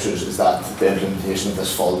the scriptures is that the implementation of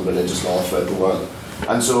this full religious law throughout the world.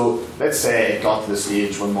 And so, let's say it got to the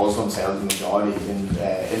stage when Muslims held the majority in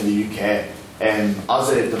the UK. As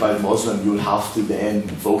a devout Muslim, you would have to then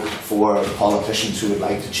vote for politicians who would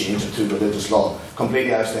like to change it to religious law,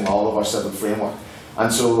 completely ousting all of our civil framework.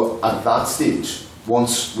 And so, at that stage,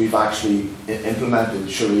 once we've actually implemented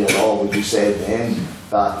Sharia law, would you say then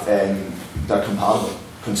that they're compatible,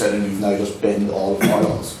 considering you've now just binned all of our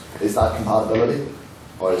laws? Is that compatibility?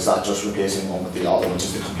 Or is that just replacing one with the other, which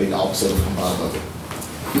is the complete opposite of compatibility?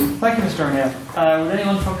 Thank you, Mr. O'Neill. Would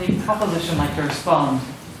anyone from the proposition like to respond?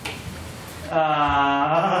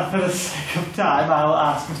 For the sake of time, I'll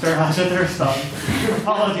ask Mr. Rajat to respond.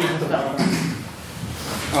 Apologies, Mr. Delavan.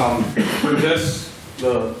 To address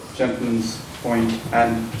the gentleman's point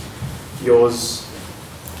and yours,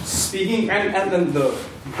 speaking, and then the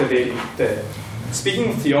lady there. Speaking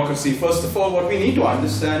of theocracy, first of all, what we need to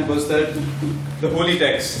understand was that the holy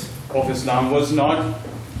text of Islam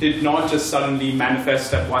did not just suddenly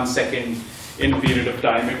manifest at 1 second in a period of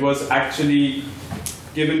time. It was actually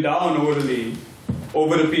given down orally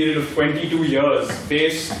over a period of 22 years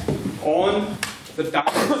based on the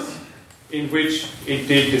times in which it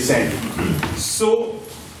did descend. So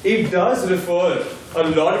it does refer a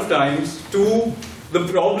lot of times to the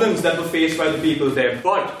problems that were faced by the people there.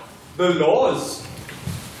 But the laws,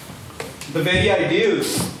 the very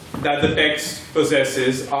ideals that the text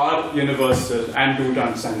possesses are universal and do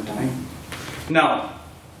transcend time. Now,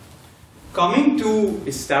 coming to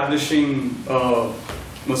establishing a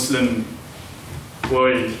Muslim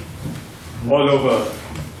world all over,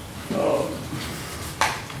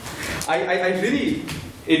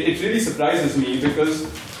 it really surprises me, because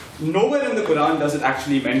nowhere in the Quran does it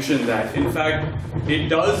actually mention that. In fact, the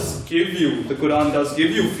Quran does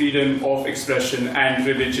give you freedom of expression and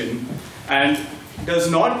religion, and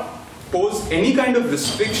does not pose any kind of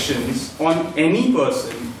restrictions on any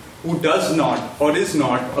person who does not or is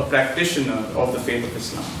not a practitioner of the faith of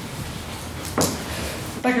Islam.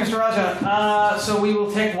 Thank you, Mr. Raja. So we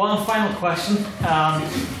will take one final question,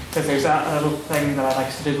 because there's a little thing that I'd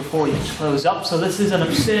like to do before we close up. So this is an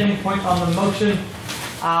abstaining point on the motion, and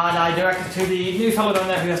I direct it to the new fellow down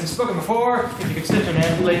there who hasn't spoken before. If you could state your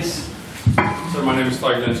name, please. Sir, my name is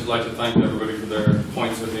Clyde Lynch. I'd like to thank everybody for their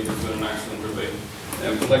points. I think it's been an excellent debate.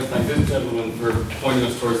 I'd like to thank this gentleman for pointing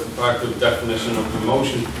us towards the fact of definition of the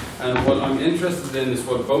motion. And what I'm interested in is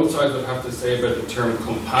what both sides would have to say about the term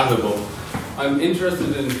compatible. I'm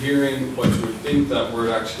interested in hearing what you would think that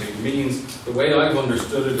word actually means. The way I've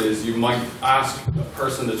understood it is you might ask a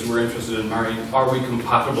person that you were interested in marrying, are we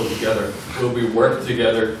compatible together? Will we work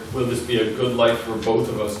together? Will this be a good life for both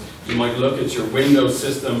of us? You might look at your Windows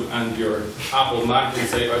system and your Apple Mac and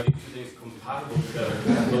say, are these two things compatible together?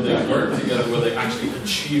 Will they work together? Will they actually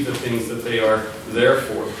achieve the things that they are there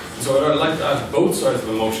for? So I'd like to ask both sides of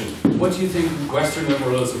the motion, what do you think Western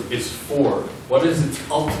liberalism is for? What is its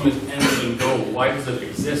ultimate end and goal? Why does it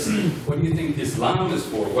exist? What do you think Islam is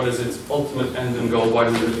for? What is its ultimate end and goal? Why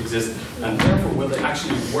does it exist? And therefore, will they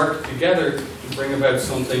actually work together to bring about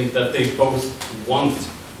something that they both want?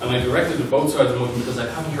 And I directed to both sides of the motion because I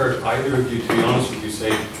haven't heard either of you, to be honest with you,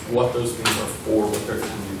 say what those things are for, what they're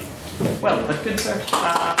doing. Well, that's good, sir.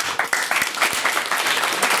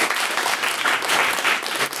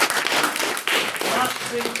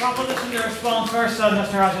 The proposition, your response first,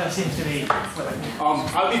 Mr. Raja seems to be willing.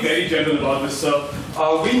 I'll be very general about this, sir.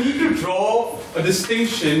 We need to draw a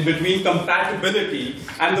distinction between compatibility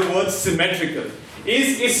and the word symmetrical.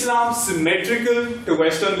 Is Islam symmetrical to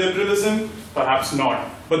Western liberalism? Perhaps not.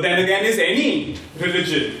 But then again, is any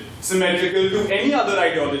religion symmetrical to any other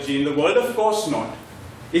ideology in the world? Of course not.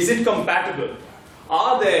 Is it compatible?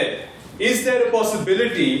 Is there a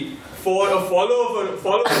possibility for a follower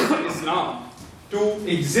of Islam to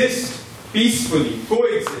exist peacefully,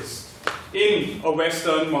 coexist in a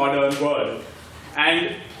Western modern world?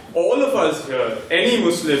 And all of us here, any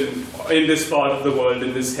Muslim in this part of the world,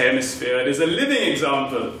 in this hemisphere, is a living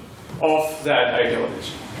example of that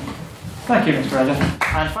ideology. Thank you, Mr. Raja.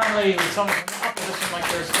 And finally, someone from the opposition like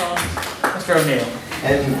to respond, Mr. O'Neill.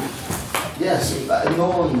 Yes, no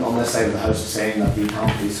one on this side of the House is saying that we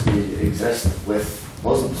can't peacefully exist with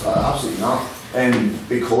Muslims. Absolutely not.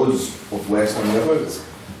 Because of Western liberalism.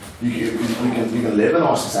 We can live in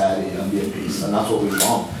our society and be at peace, and that's what we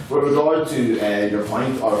want. With regard to your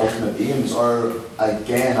point, our ultimate aims are,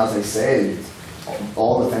 again, as I said,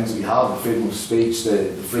 all the things that we have, the freedom of speech,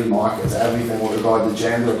 the free markets, everything with regard to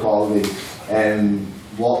gender equality,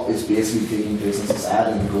 what is basically taking place in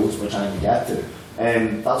society and the goals we're trying to get to.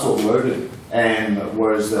 That's what we're doing.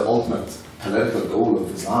 Whereas the ultimate political goal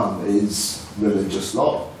of Islam is religious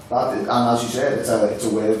law. And as you said, it's a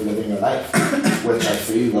way of living your life, which I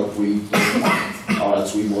feel that we want, or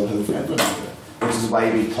else we would have implemented it. Which is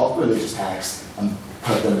why we took religious texts and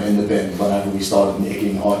put them in the bin whenever we started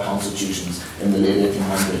making our constitutions in the late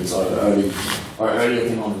 1800s or early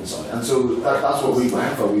 1800s. Sorry. And so that's what we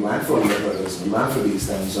went for. We went for liberalism. We went for these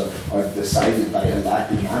things that are decided by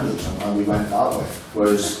elected candidates, and we went that way.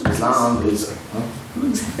 Whereas Islam is. Who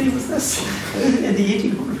exactly was this? In the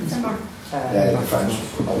 1800s? The French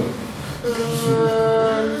Republic.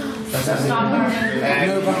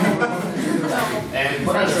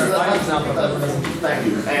 Thank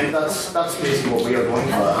you. And that's basically what we are going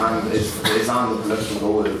for. And Islam, the political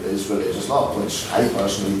goal is religious law, which I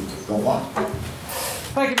personally don't want.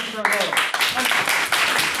 Thank you, Mr. O'Neill.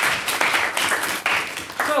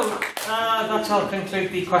 So, that shall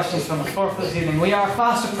conclude the questions from the floor for this evening. We are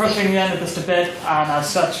fast approaching the end of this debate, and as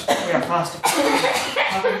such, we are fast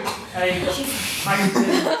having a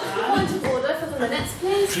Point of order for the minutes,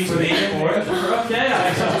 please. Please read order. Okay,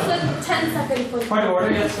 Just a 10-second point. Point of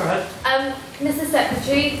order, yes, go ahead. Mr.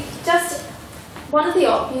 Secretary, just one of the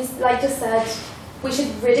options, like just said, we should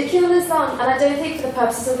ridicule Islam, and I don't think for the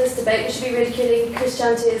purposes of this debate we should be ridiculing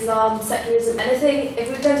Christianity, Islam, secularism, anything. If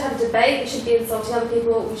we're going to have a debate, we should be insulting other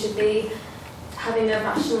people, we should be having a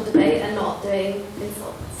rational debate and not doing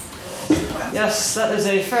insults. Yes, that is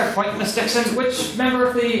a fair point, Ms. Dixon. Which member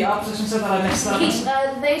of the opposition said that I missed that?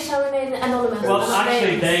 They shall remain anonymous. Well,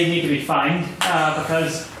 actually, they need to be fined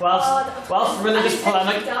because whilst religious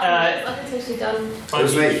polemic,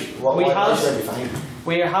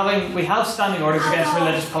 we have standing orders against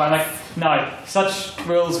religious polemic. Now, such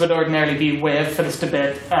rules would ordinarily be waived for this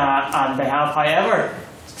debate, and they have, however,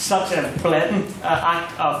 such a blatant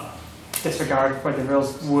act of disregard where the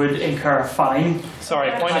rules would incur a fine.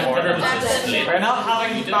 Sorry, point of order. We're not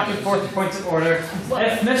having back and forth points of order.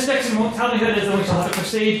 If Ms. Dixon won't tell me who it is, then we shall have to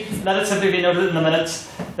proceed. Let it simply be noted in the minutes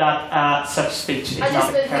that such speech is I not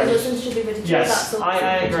just meant encouraged. liberalism should be ridiculed. Yes, that's all.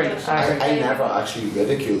 I agree. I never actually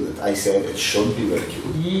ridiculed it. I said it should be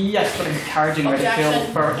ridiculed. Yes, but encouraging ridicule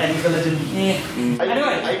for any religion.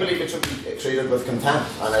 I believe it should be treated with contempt,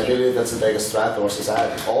 and I believe that's the biggest threat to our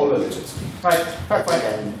society. All religions. Right, perfect.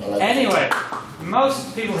 Anyway,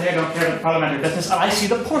 most people here don't care about parliamentary business, and I see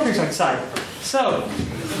the porters outside. So,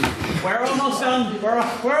 we're almost done.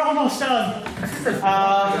 We're almost done.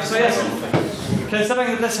 So yes,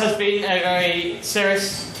 considering that this has been a very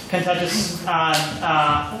serious, contentious,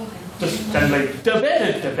 and just generally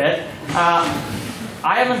debated debate,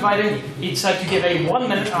 I am inviting each side to give a 1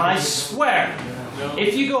 minute, and I swear,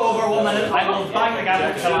 if you go over 1 minute, I will bang the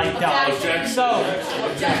gavel till I die. So.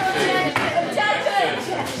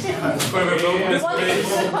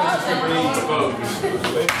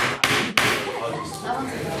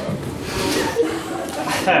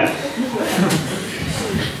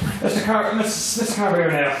 Mr.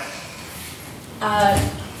 Carver now.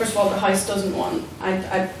 First of all, the House doesn't want,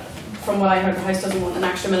 from what I heard, the House doesn't want an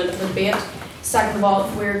extra minute of the debate. Second of all,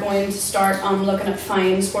 we're going to start looking at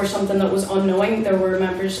fines for something that was unknowing. There were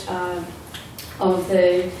members of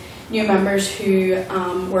the new members who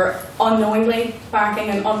were unknowingly backing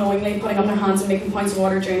and unknowingly putting up their hands and making points of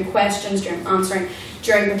order during questions, during answering,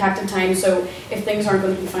 during protected time. So if things aren't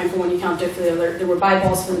going to be fine for one, you can't do it for the other. There were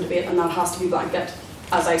bylaws for the debate, and that has to be blanket,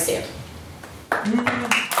 as I see it. I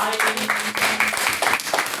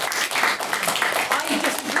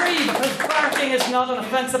disagree, because barking is not an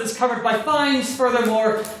offence that is covered by fines.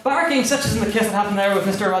 Furthermore, barking, such as in the case that happened there with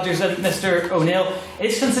Mr. Rogers and Mr. O'Neill,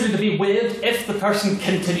 is considered to be waived if the person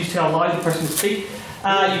continues to allow the person to speak.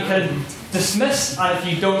 You can dismiss, and if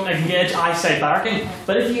you don't engage, I say barking.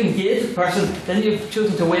 But if you engage the person, then you've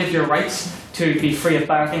chosen to waive your rights to be free of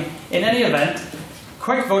barking. In any event,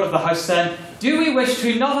 quick vote of the House then. Do we wish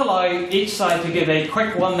to not allow each side to give a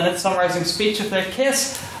quick 1 minute summarising speech of their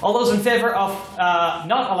case? All those in favour of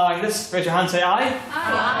not allowing this, raise your hand, say aye.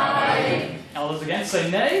 Aye. All those against, say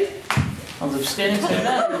nay. All those abstaining, say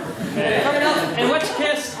no. Fair enough. In which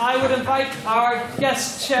case, I would invite our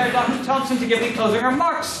guest chair, Dr. Thompson, to give the closing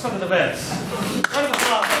remarks for the debate. Round of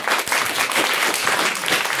applause.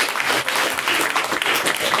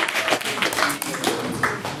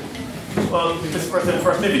 Well,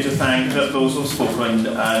 first maybe to thank those who've spoken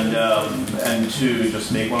and to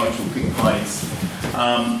just make one or two quick points.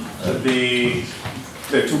 The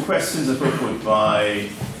two questions that were put by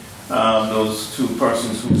those two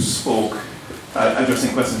persons who spoke,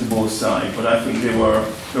 addressing questions to both sides, but I think they were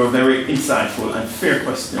very insightful and fair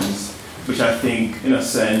questions, which I think, in a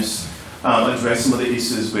sense, address some of the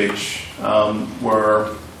issues which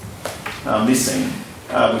were missing,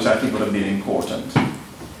 which I think would have been important.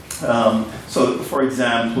 So, for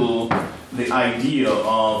example, the idea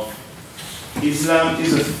of Islam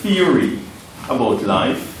is a theory about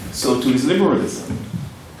life, so too is liberalism.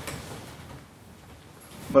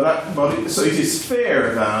 So it is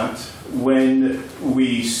fair that when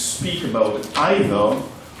we speak about either,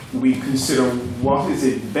 we consider what is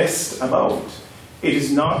it best about. It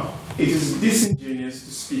is disingenuous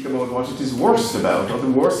to speak about what it is worst about, or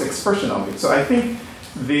the worst expression of it. So I think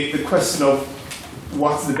the question of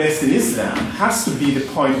what's the best in Islam has to be the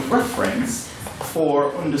point of reference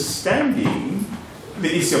for understanding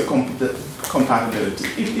the issue of compatibility.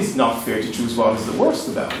 It is not fair to choose what is the worst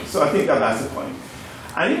about it. So I think that's the point.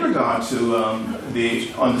 And in regard to the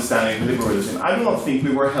understanding of liberalism, I do not think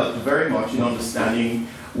we were helped very much in understanding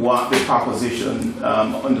what the proposition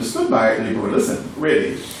understood by liberalism,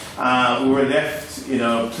 really. We were left in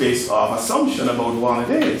a place of assumption about what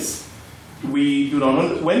it is. We do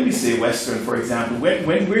not, when we say Western, for example, where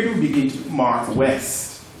do we begin to mark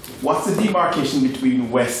West? What's the demarcation between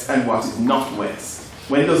West and what is not West?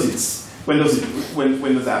 When does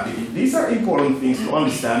that begin? These are important things to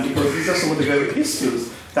understand, because these are some of the very issues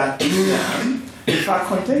that Islam, in fact,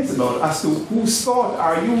 contains about as to whose thought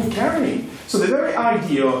are you carrying. So the very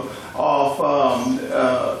idea of,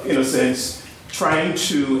 in a sense, trying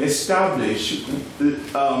to establish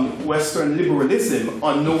Western liberalism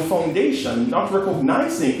on no foundation, not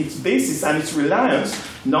recognizing its basis and its reliance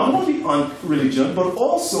not only on religion but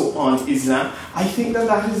also on Islam, I think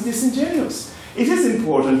that is disingenuous. It is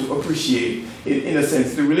important to appreciate, in a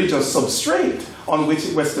sense, the religious substrate on which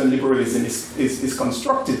Western liberalism is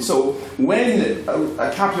constructed. So when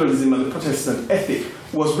capitalism and the Protestant ethic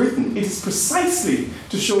was written, it is precisely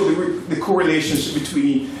to show the correlation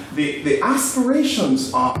between the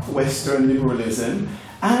aspirations of Western liberalism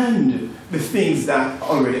and the things that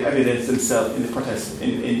already evidence themselves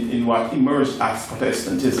in what emerged as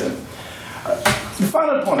Protestantism. The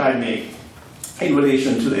final point I make in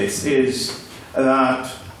relation to this is that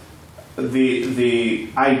the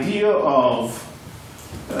idea of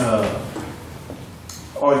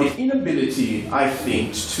or the inability, I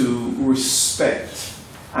think, to respect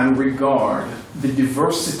and regard the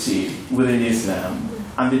diversity within Islam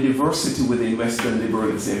and the diversity within Western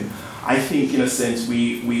liberalism. I think, in a sense,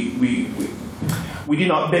 we do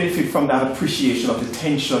not benefit from that appreciation of the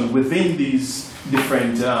tension within these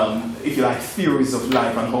different, if you like, theories of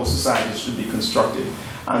life and how society should be constructed.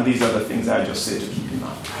 And these are the things I just say to keep in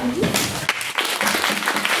mind.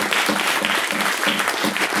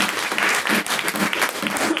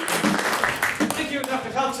 Thank you,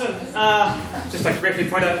 Dr. Thompson. Just like to briefly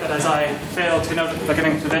point out that as I failed to note at the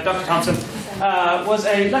beginning, that Dr. Thompson was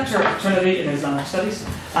a lecturer at Trinity in Islamic Studies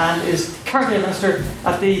and is currently a minister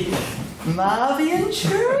at the Mavian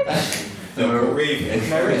Church? The Moravian.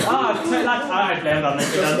 I blamed on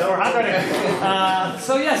this before handwriting.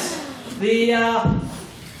 So yes,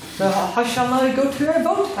 how shall I go to a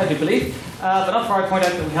vote, I do believe. But not before I point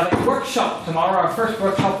out that we have a workshop tomorrow, our first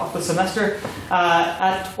workshop of the semester.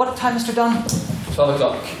 At what time, Mr. Dunn? 12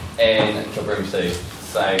 o'clock in Club Room 2.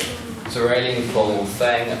 So it's a really informal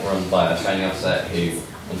thing run by a training officer who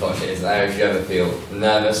unfortunately isn't there. If you ever feel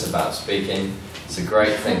nervous about speaking, it's a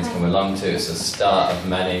great thing to come along to. It's the start of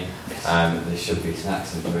many. There should be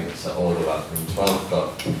snacks and drinks at all the way from 12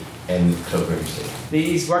 o'clock in Club Room 2.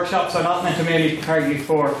 These workshops are not meant to merely prepare you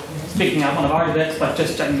for speaking at one of our debates, but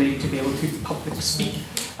just generally to be able to public speak.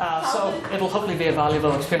 So it'll hopefully be a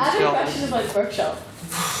valuable experience. I have a question about the workshop.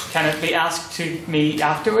 Can it be asked to me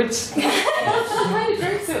afterwards? That's what kind of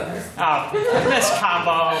drinks it was. Oh, Miss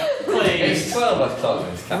Campbell, please. It's 12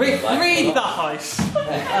 o'clock, Miss Campbell. Read the house.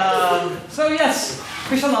 So yes,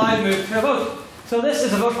 we shall now move to a vote. So this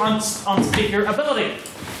is a vote on speaker ability.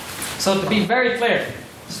 So to be very clear,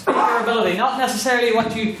 speaker ability, not necessarily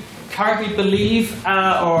what you currently believe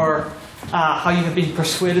or how you have been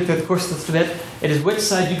persuaded through the course of this debate. It is which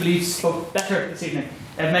side you believe spoke better this evening.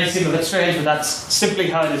 It may seem a bit strange, but that's simply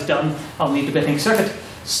how it is done on the debating circuit.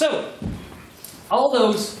 So, all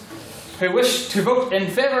those who wish to vote in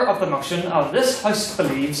favour of the motion of this House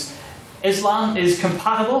believes Islam is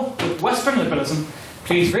compatible with Western liberalism,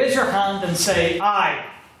 please raise your hand and say aye.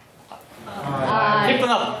 Aye. Keep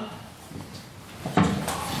them up.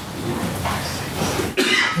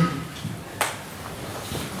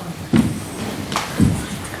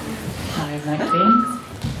 I have 19.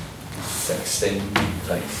 16,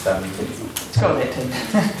 like 17. Let's go with 18.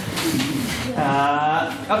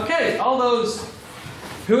 Okay, all those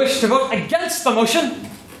who wish to vote against the motion,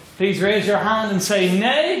 please raise your hand and say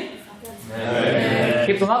nay. Nay.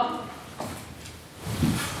 Keep them up.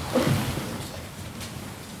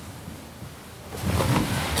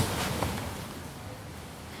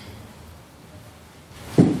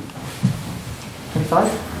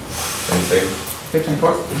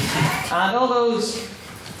 And all those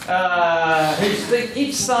who think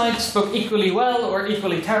each side spoke equally well or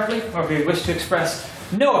equally terribly, or who wish to express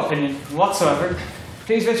no opinion whatsoever,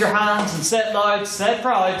 please raise your hands and say it loud, say it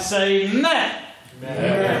proud, say meh.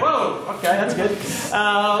 Whoa, okay, that's good.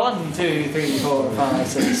 1, 2, 3, 4, 5,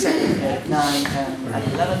 6, 7, 8, 9, 10,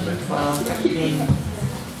 11, 12, 13,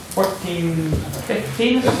 14,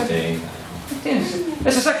 15. 15.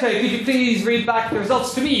 Mr. Secretary, could you please read back the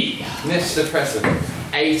results to me? Mr. President,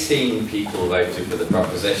 18 people voted for the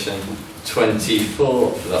proposition,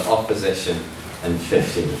 24 for the opposition, and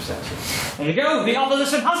 15 abstentions. There you go, the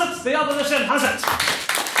opposition has it! The opposition has it!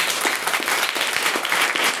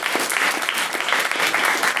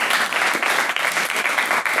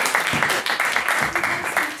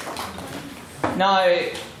 Now,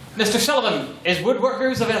 Mr. Sullivan, is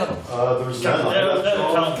woodworkers available? There's none.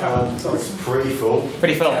 It's pretty full.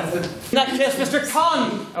 Pretty full. In that case, Mr.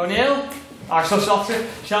 Con O'Neill, our social officer,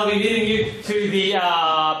 shall be leading you to the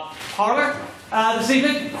parlour this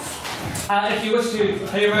evening. If you wish to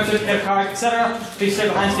pay your motion, get a card, etc., please stay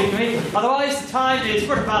behind, speak to me. Otherwise, the time is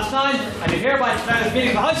 9:15, and you hereby declare this meeting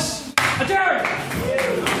of the House adjourned.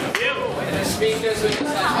 The speakers would just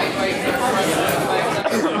like to make way for the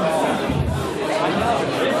President.